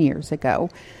 10 years ago.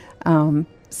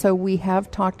 So we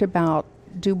have talked about,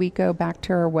 do we go back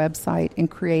to our website and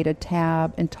create a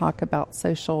tab and talk about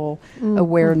social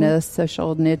awareness,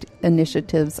 social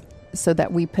initiatives, so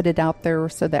that we put it out there,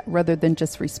 so that rather than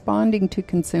just responding to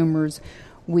consumers,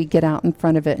 we get out in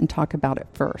front of it and talk about it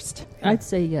first. I'd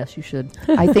say yes, you should.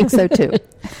 I think so too.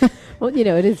 Well,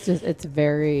 it's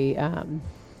very,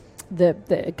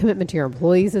 the commitment to your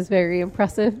employees is very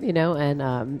impressive, and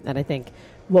I think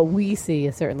what we see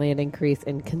is certainly an increase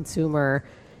in consumer,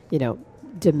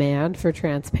 demand for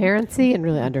transparency and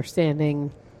really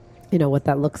understanding, what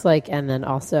that looks like. And then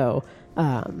also,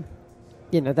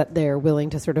 that they're willing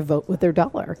to sort of vote with their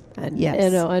dollar and,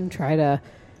 and try to,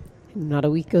 not a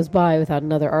week goes by without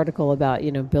another article about,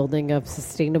 building a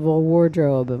sustainable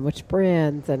wardrobe and which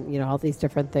brands and, all these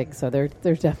different things. So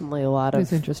there's definitely a lot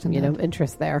of,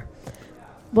 interest there.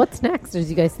 What's next as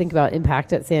you guys think about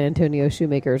impact at San Antonio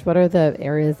Shoemakers? What are the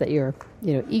areas that you're,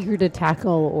 eager to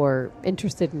tackle or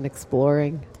interested in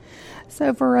exploring?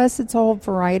 So for us, it's a whole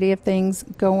variety of things.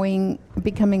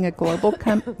 Becoming a global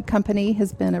company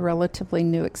has been a relatively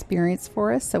new experience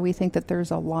for us. So we think that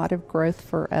there's a lot of growth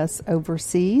for us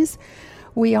overseas.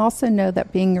 We also know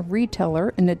that being a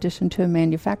retailer, in addition to a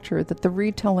manufacturer, that the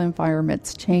retail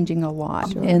environment's changing a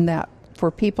lot. Sure. And that for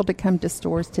people to come to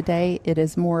stores today, it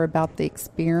is more about the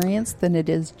experience than it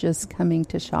is just coming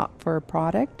to shop for a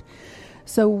product.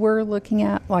 So we're looking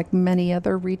at, like many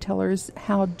other retailers,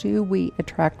 how do we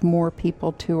attract more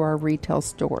people to our retail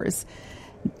stores?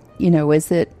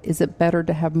 Is it better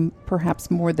to have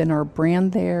perhaps more than our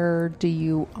brand there? Do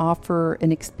you offer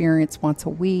an experience once a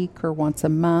week or once a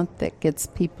month that gets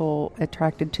people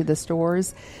attracted to the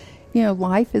stores?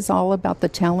 Life is all about the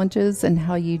challenges and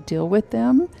how you deal with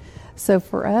them. So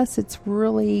for us, it's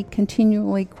really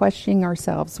continually questioning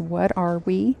ourselves. What are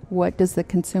we? What does the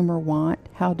consumer want?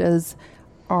 How does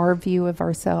our view of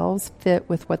ourselves fit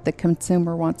with what the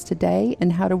consumer wants today?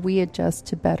 And how do we adjust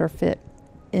to better fit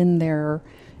in their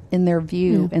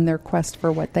view, in their quest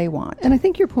for what they want? And I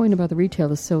think your point about the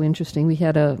retail is so interesting. We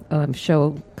had a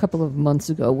show a couple of months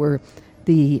ago where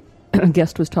the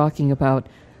guest was talking about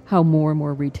how more and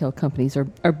more retail companies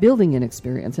are building an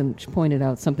experience, and she pointed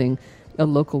out something, a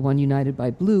local one, United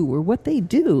by Blue, where what they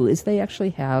do is they actually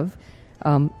have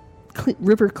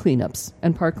river cleanups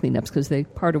and park cleanups, because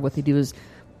part of what they do is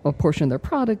a portion of their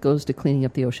product goes to cleaning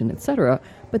up the ocean, etc.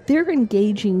 But they're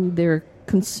engaging their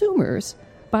consumers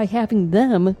by having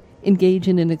them engage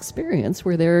in an experience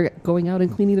where they're going out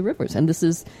and cleaning the rivers. And this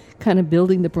is kind of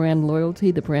building the brand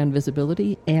loyalty, the brand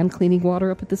visibility, and cleaning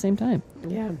water up at the same time.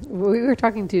 Yeah. We were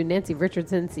talking to Nancy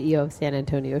Richardson, CEO of San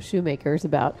Antonio Shoemakers,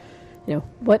 about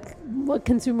what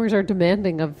consumers are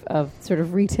demanding of sort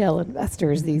of retail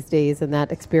investors these days, and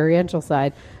that experiential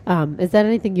side. Is that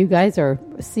anything you guys are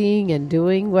seeing and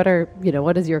doing? What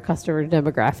is your customer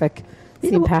demographic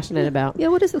seem passionate about? Yeah,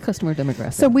 what is the customer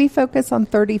demographic? So we focus on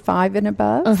 35 and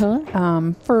above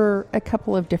for a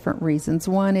couple of different reasons.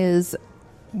 One is,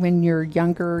 when you're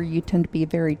younger, you tend to be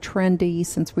very trendy.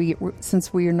 Since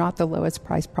we are not the lowest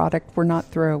price product, we're not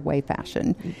throwaway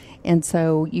fashion. And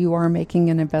so you are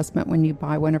making an investment when you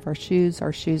buy one of our shoes.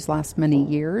 Our shoes last many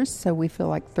years. So we feel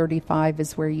like 35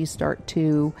 is where you start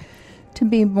to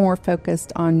be more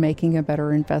focused on making a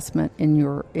better investment in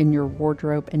your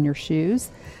wardrobe and your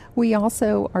shoes. We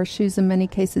also, our shoes in many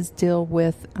cases deal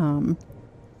with,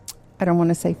 I don't want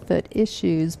to say foot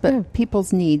issues, but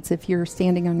people's needs. If you're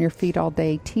standing on your feet all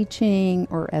day teaching,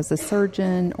 or as a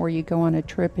surgeon, or you go on a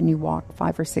trip and you walk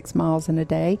 5 or 6 miles in a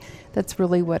day, that's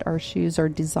really what our shoes are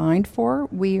designed for.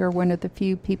 We are one of the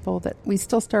few people that we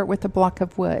still start with a block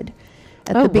of wood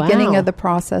at the beginning of the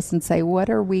process and say, what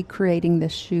are we creating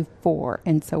this shoe for?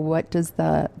 And so what does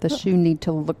the shoe need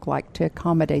to look like to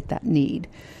accommodate that need?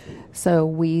 So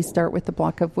we start with the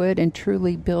block of wood and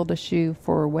truly build a shoe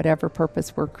for whatever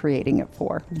purpose we're creating it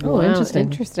for. Oh, wow,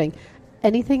 interesting.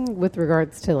 Anything with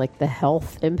regards to like the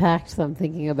health impact? So I'm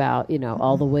thinking about,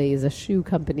 all the ways a shoe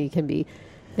company can be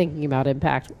thinking about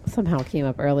impact. Somehow came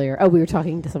up earlier. Oh, we were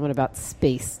talking to someone about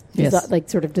space. Yes. Like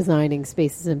sort of designing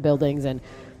spaces and buildings, and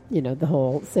the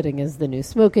whole sitting is the new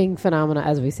smoking phenomena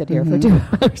as we sit here for 2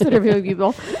 hours interviewing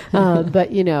people. But,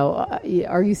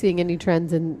 are you seeing any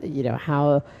trends in,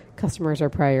 how customers are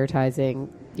prioritizing,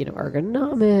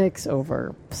 ergonomics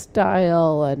over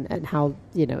style, and how,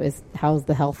 how's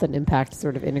the health and impact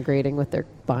sort of integrating with their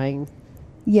buying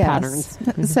patterns?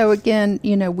 So again,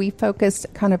 we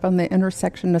focused kind of on the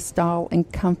intersection of style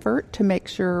and comfort to make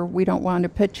sure we don't want to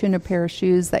put you in a pair of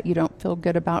shoes that you don't feel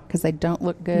good about because they don't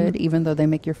look good, even though they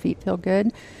make your feet feel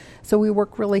good. So we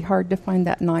work really hard to find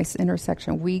that nice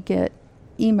intersection. We get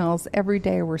emails every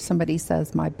day where somebody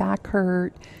says, my back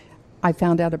hurt, I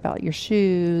found out about your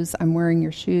shoes, I'm wearing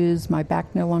your shoes, my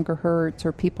back no longer hurts,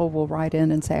 or people will write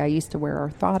in and say, I used to wear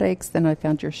orthotics, then I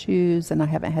found your shoes, and I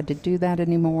haven't had to do that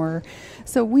anymore.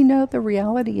 So we know the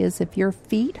reality is if your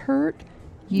feet hurt,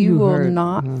 you will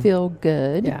not feel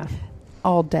good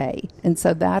all day. And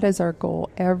so that is our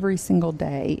goal every single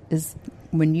day, is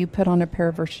when you put on a pair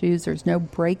of our shoes, there's no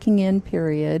breaking in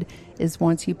period, is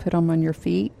once you put them on your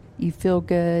feet, you feel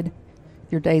good,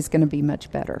 your day's going to be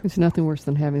much better. There's nothing worse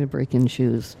than having to break in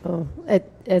shoes. Oh,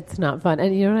 it's not fun.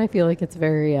 And, I feel like it's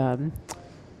very,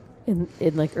 in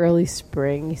like early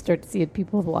spring, you start to see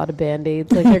people with a lot of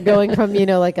Band-Aids. Like they're going from,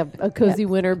 like a cozy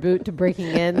winter boot to breaking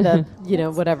in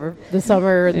the, whatever the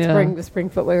summer and spring, the spring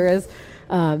footwear is.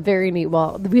 Very neat.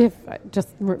 Well, we have just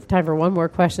time for one more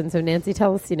question. So Nancy,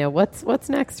 tell us, what's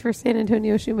next for San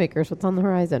Antonio Shoemakers? What's on the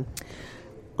horizon?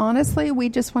 Honestly, we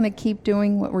just want to keep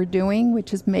doing what we're doing,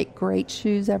 which is make great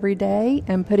shoes every day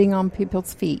and putting on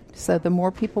people's feet. So the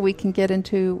more people we can get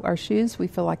into our shoes, we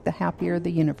feel like the happier the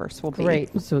universe will be.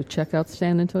 Great. So check out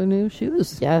San Antonio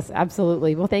Shoes. Yes,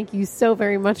 absolutely. Well, thank you so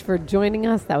very much for joining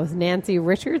us. That was Nancy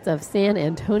Richards of San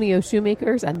Antonio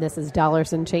Shoemakers, and this is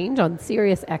Dollars and Change on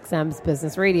Sirius XM's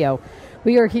Business Radio.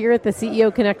 We are here at the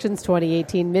CEO Connections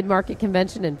 2018 Mid-Market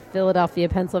Convention in Philadelphia,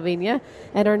 Pennsylvania.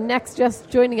 And our next guest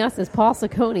joining us is Paul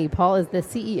Saccone. Paul is the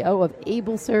CEO of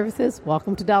Able Services.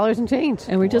 Welcome to Dollars and Change.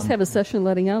 And we just have a session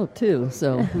letting out, too,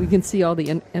 so we can see all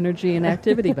the energy and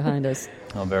activity behind us.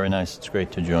 Oh, very nice. It's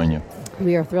great to join you.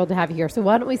 We are thrilled to have you here. So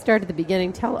why don't we start at the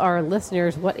beginning? Tell our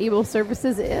listeners what Able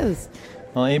Services is.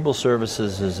 Well, Able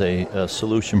Services is a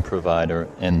solution provider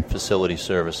in facility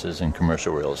services and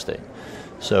commercial real estate.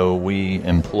 So we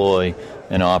employ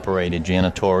and operate a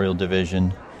janitorial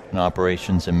division, an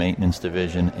operations and maintenance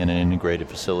division, and an integrated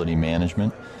facility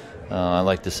management. I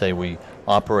like to say we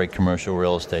operate commercial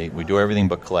real estate. We do everything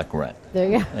but collect rent. There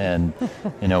you go. And,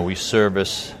 we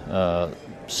service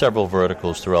several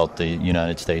verticals throughout the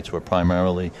United States. We're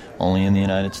primarily only in the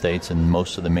United States and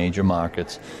most of the major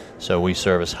markets. So we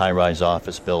service high-rise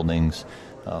office buildings,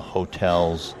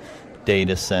 hotels,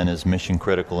 data centers,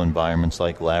 mission-critical environments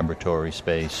like laboratory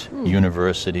space,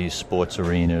 universities, sports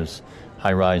arenas,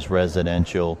 high-rise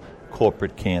residential,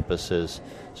 corporate campuses.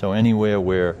 So anywhere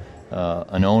where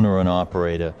an owner or an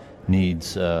operator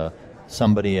needs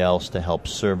somebody else to help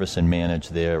service and manage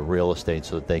their real estate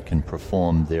so that they can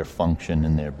perform their function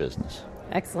in their business.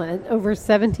 Excellent. Over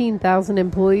 17,000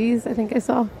 employees, I think I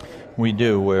saw. We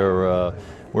do.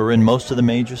 We're in most of the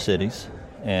major cities,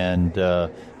 and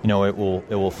it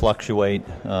will fluctuate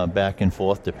back and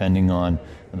forth depending on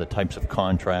the types of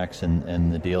contracts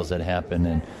and the deals that happen.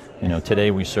 And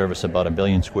today we service about 1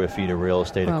 billion square feet of real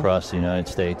estate across the United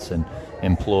States and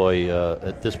employ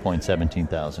at this point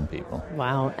 17,000 people.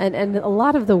 Wow! And a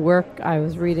lot of the work I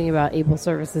was reading about Able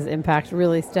Services impact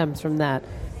really stems from that.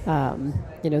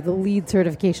 The LEED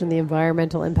certification, the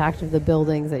environmental impact of the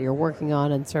buildings that you're working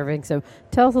on and serving. So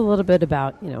tell us a little bit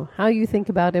about, how you think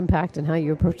about impact and how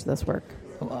you approach this work.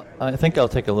 Well, I think I'll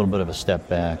take a little bit of a step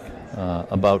back.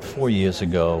 About 4 years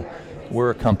ago,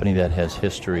 we're a company that has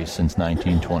history since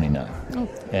 1929.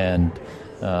 And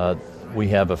we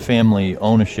have a family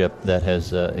ownership that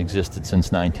has existed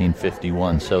since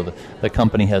 1951. So the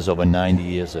company has over 90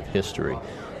 years of history.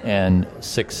 And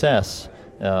success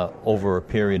over a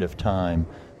period of time,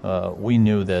 we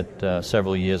knew that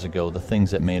several years ago the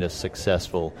things that made us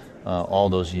successful all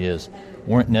those years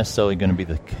weren't necessarily going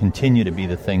to continue to be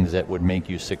the things that would make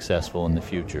you successful in the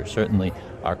future. Certainly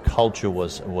our culture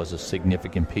was a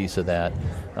significant piece of that,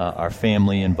 our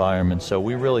family environment. So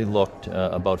we really looked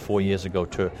about 4 years ago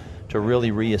to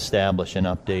really reestablish and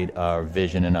update our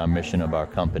vision and our mission of our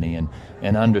company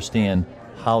and understand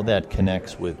how that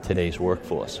connects with today's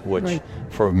workforce, which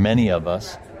for many of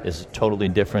us is a totally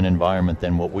different environment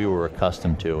than what we were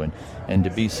accustomed to. And to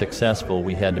be successful,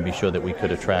 we had to be sure that we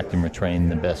could attract and retain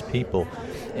the best people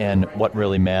and what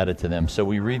really mattered to them. So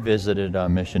we revisited our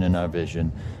mission and our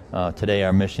vision. Today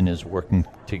our mission is working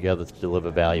together to deliver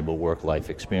valuable work-life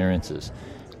experiences.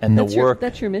 And that's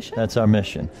your mission? That's our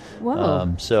mission.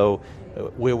 Wow. So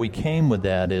where we came with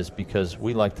that is because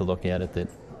we like to look at it that,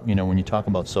 when you talk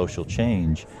about social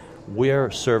change,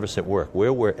 we're service at work.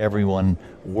 We're where everyone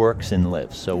works and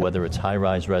lives. So whether it's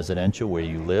high-rise residential where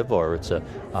you live or it's a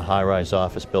high-rise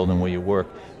office building where you work,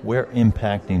 we're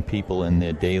impacting people in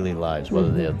their daily lives,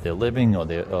 whether they're living or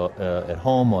they're at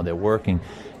home or they're working.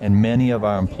 And many of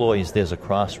our employees, there's a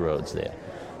crossroads there.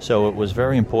 So it was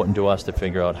very important to us to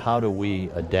figure out how do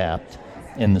we adapt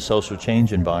in the social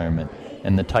change environment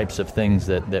and the types of things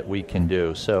that we can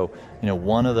do. So,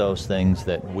 one of those things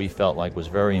that we felt like was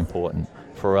very important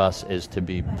for us is to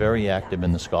be very active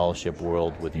in the scholarship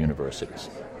world with universities,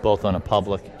 both on a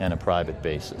public and a private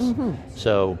basis. Mm-hmm.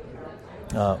 So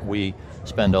we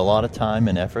spend a lot of time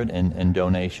and effort and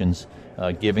donations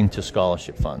giving to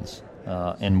scholarship funds.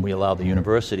 And we allow the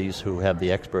universities who have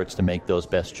the experts to make those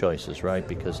best choices, right?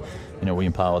 Because, we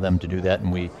empower them to do that,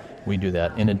 and we do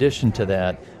that. In addition to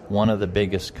that, one of the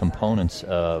biggest components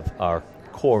of our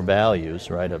core values,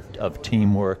 right, of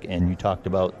teamwork, and you talked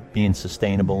about being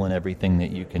sustainable in everything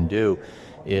that you can do,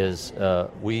 is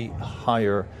we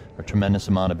hire a tremendous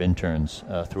amount of interns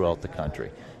throughout the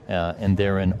country. And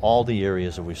they're in all the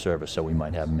areas that we service. So we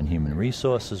might have them in human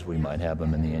resources, we might have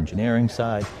them in the engineering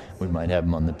side, we might have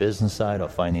them on the business side or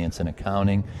finance and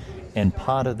accounting. And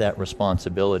part of that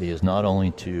responsibility is not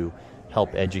only to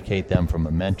help educate them from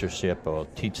a mentorship or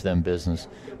teach them business,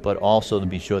 but also to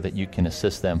be sure that you can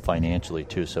assist them financially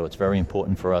too. So it's very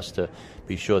important for us to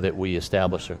be sure that we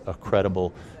establish a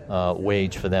credible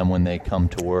wage for them when they come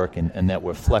to work, and that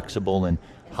we're flexible in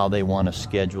how they want to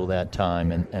schedule that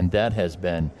time, and that has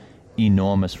been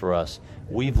enormous for us.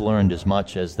 We've learned as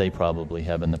much as they probably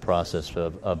have in the process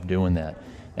of doing that.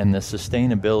 And the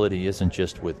sustainability isn't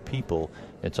just with people,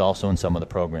 it's also in some of the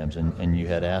programs, and you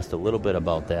had asked a little bit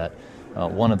about that.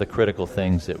 One of the critical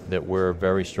things that we're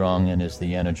very strong in is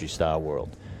the Energy Star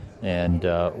world. And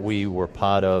we were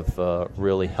part of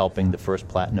really helping the first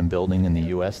platinum building in the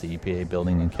U.S., the EPA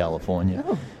building in California.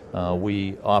 Oh.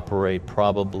 We operate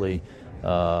probably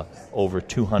over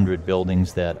 200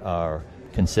 buildings that are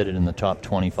considered in the top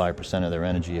 25% of their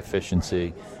energy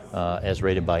efficiency as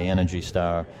rated by Energy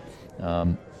Star.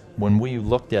 When we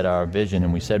looked at our vision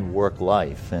and we said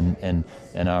work-life and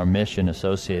our mission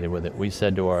associated with it, we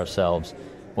said to ourselves,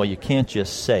 well, you can't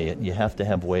just say it. You have to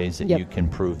have ways that you can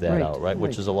prove that out, right?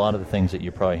 Which is a lot of the things that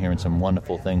you're probably hearing some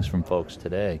wonderful things from folks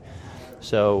today.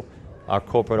 So our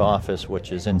corporate office,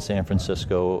 which is in San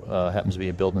Francisco, happens to be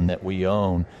a building that we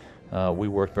own. We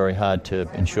worked very hard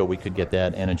to ensure we could get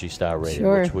that Energy Star rating,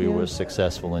 which we were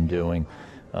successful in doing.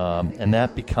 And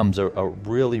that becomes a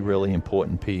really, really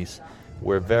important piece.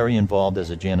 We're very involved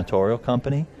as a janitorial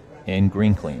company in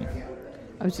green cleaning.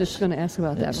 I was just going to ask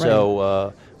about that.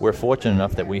 So we're fortunate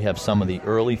enough that we have some of the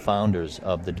early founders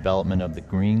of the development of the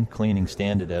green cleaning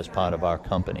standard as part of our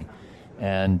company.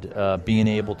 And being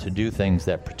able to do things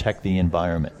that protect the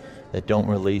environment, that don't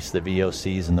release the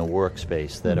VOCs in the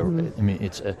workspace, that are,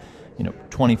 it's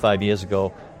 25 years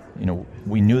ago,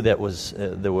 we knew that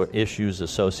there were issues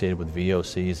associated with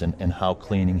VOCs and how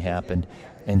cleaning happened.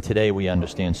 And today we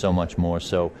understand so much more.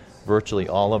 So virtually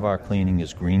all of our cleaning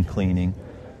is green cleaning.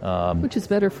 Which is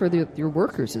better for your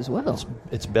workers as well.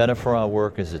 It's better for our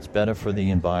workers. It's better for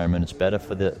the environment. It's better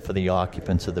for the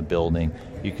occupants of the building.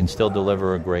 You can still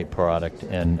deliver a great product,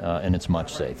 and it's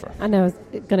much safer. I was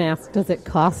going to ask, does it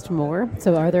cost more?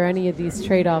 So are there any of these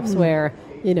trade-offs where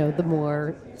the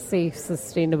more safe,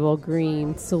 sustainable,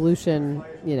 green solution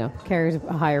carries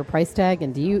a higher price tag?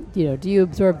 And do you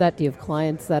absorb that? Do you have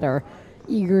clients that are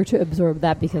eager to absorb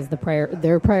that because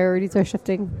their priorities are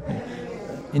shifting?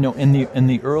 In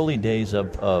the early days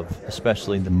of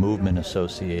especially the movement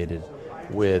associated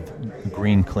with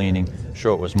green cleaning,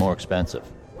 sure, it was more expensive.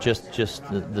 Just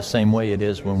the same way it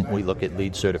is when we look at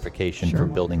LEED certification for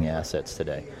building assets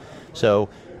today. So,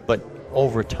 but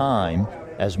over time,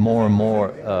 as more and more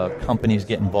companies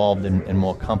get involved and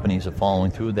more companies are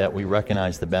following through that, we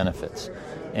recognize the benefits.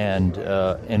 And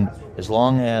as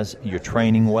long as you're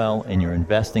training well and you're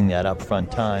investing that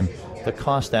upfront time, the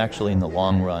cost actually in the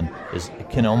long run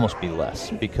can almost be less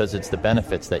because it's the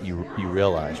benefits that you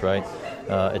realize, right?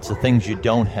 It's the things you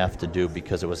don't have to do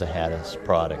because it was a HADAS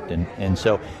product. And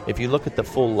so if you look at the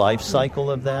full life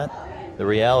cycle of that, the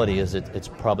reality is it's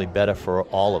probably better for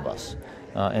all of us.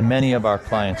 And many of our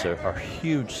clients are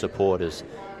huge supporters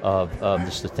of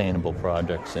the sustainable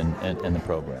projects and the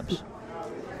programs.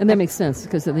 And that makes sense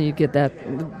because then you get that,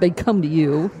 they come to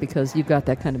you because you've got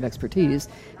that kind of expertise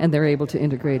and they're able to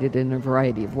integrate it in a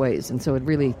variety of ways. And so it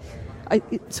really,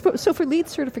 so for LEED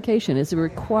certification,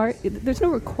 there's no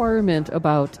requirement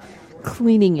about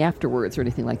cleaning afterwards or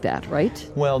anything like that,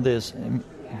 right? Well, there's,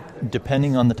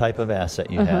 depending on the type of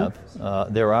asset you have,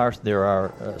 there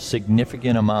are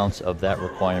significant amounts of that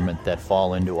requirement that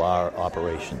fall into our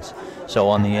operations. So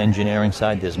on the engineering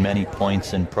side, there's many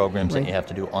points and programs that you have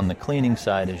to do. On the cleaning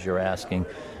side, as you're asking,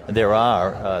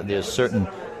 there's certain,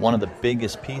 one of the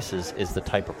biggest pieces is the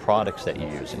type of products that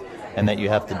you're using, and that you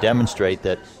have to demonstrate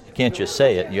that you can't just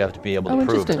say it, you have to be able to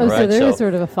prove it. Right? So there is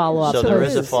sort of a follow-up. So there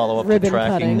is a follow-up to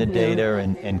tracking the data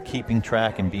and keeping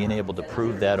track and being able to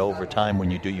prove that over time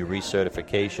when you do your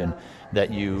recertification,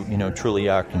 that you truly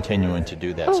are continuing to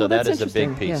do that. So that is a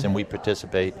big piece, and we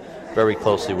participate very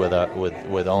closely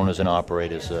with owners and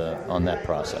operators on that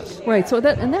process. Right. So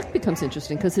that becomes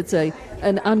interesting because it's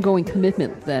an ongoing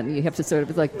commitment. Then you have to sort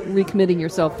of like recommitting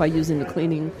yourself by using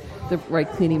the right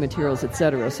cleaning materials,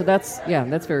 etc. So that's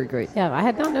very great. Yeah, I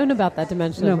had not known about that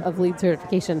dimension of LEED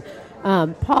certification.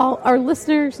 Paul, our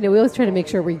listeners, we always try to make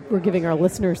sure we're giving our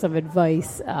listeners some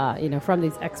advice, from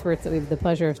these experts that we have the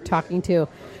pleasure of talking to.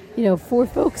 For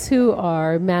folks who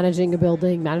are managing a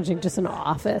building, managing just an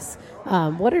office,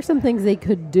 what are some things they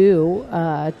could do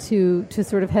to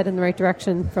sort of head in the right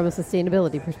direction from a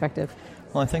sustainability perspective?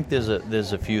 Well, I think there's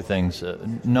a few things.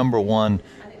 Number one,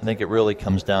 I think it really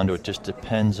comes down to it just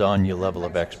depends on your level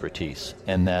of expertise,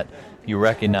 and that you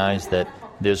recognize that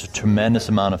there's a tremendous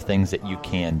amount of things that you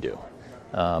can do.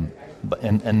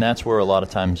 And that's where a lot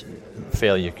of times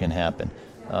failure can happen.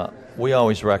 We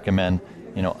always recommend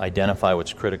identify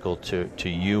what's critical to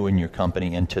you and your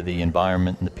company and to the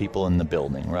environment and the people in the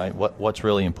building, right? What's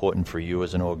really important for you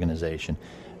as an organization.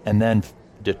 And then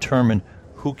determine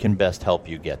who can best help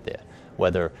you get there.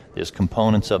 Whether there's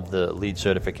components of the LEED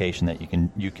certification that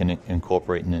you can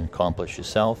incorporate and accomplish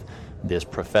yourself. There's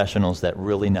professionals that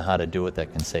really know how to do it,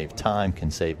 that can save time, can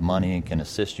save money, and can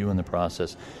assist you in the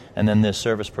process. And then there's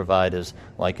service providers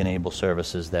like Enable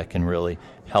Services that can really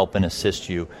help and assist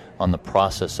you on the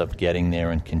process of getting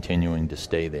there and continuing to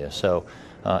stay there. So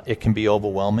it can be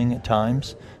overwhelming at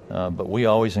times, but we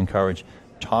always encourage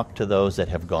talk to those that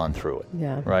have gone through it,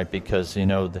 right? Because,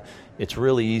 it's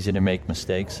really easy to make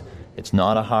mistakes. It's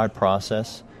not a hard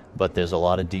process, but there's a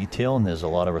lot of detail and there's a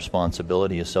lot of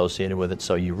responsibility associated with it.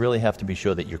 So you really have to be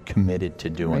sure that you're committed to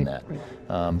doing that.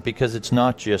 Because it's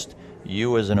not just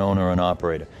you as an owner or an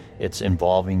operator. It's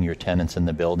involving your tenants in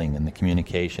the building and the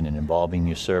communication and involving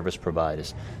your service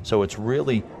providers. So it's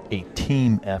really a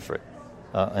team effort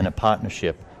and a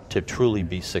partnership to truly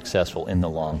be successful in the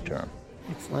long term.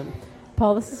 Excellent.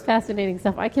 Paul, this is fascinating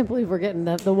stuff. I can't believe we're getting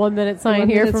the 1 minute sign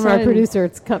here from our producer.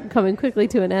 It's coming quickly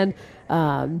to an end.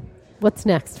 What's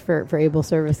next for Able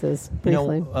Services,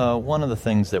 briefly? One of the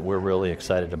things that we're really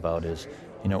excited about is,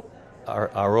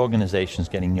 our organization's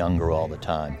getting younger all the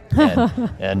time.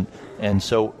 And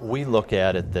so we look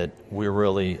at it that we're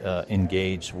really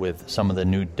engaged with some of the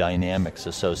new dynamics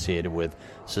associated with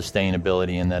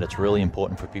sustainability, and that it's really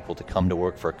important for people to come to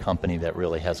work for a company that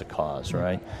really has a cause,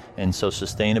 right? And so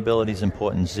sustainability is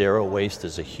important. Zero waste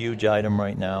is a huge item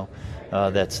right now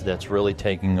that's really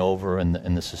taking over in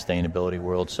the sustainability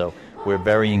world. So we're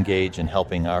very engaged in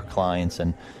helping our clients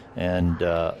and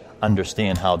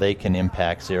understand how they can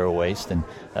impact zero waste, and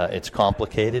it's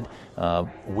complicated.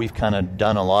 We've kind of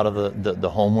done a lot of the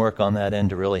homework on that end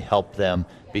to really help them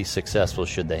be successful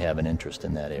should they have an interest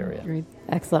in that area. Great.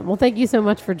 Excellent. Well, thank you so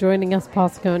much for joining us, Paul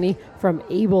Ciccone from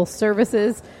Able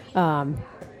Services.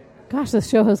 Gosh, this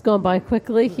show has gone by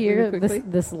quickly here.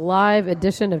 This live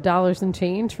edition of Dollars and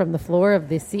Change from the floor of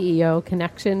the CEO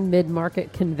Connection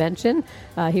Mid-Market Convention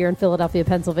here in Philadelphia,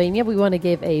 Pennsylvania. We want to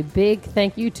give a big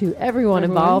thank you to everyone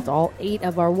involved, all 8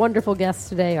 of our wonderful guests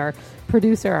today, our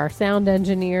producer, our sound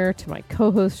engineer, to my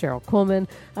co-host, Cheryl Coleman.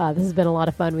 This has been a lot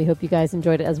of fun. We hope you guys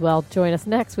enjoyed it as well. Join us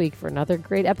next week for another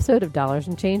great episode of Dollars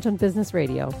and Change on Business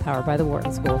Radio, powered by the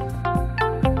Wharton School.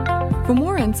 For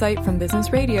more insight from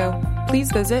Business Radio, please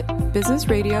visit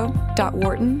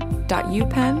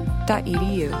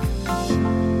businessradio.wharton.upenn.edu.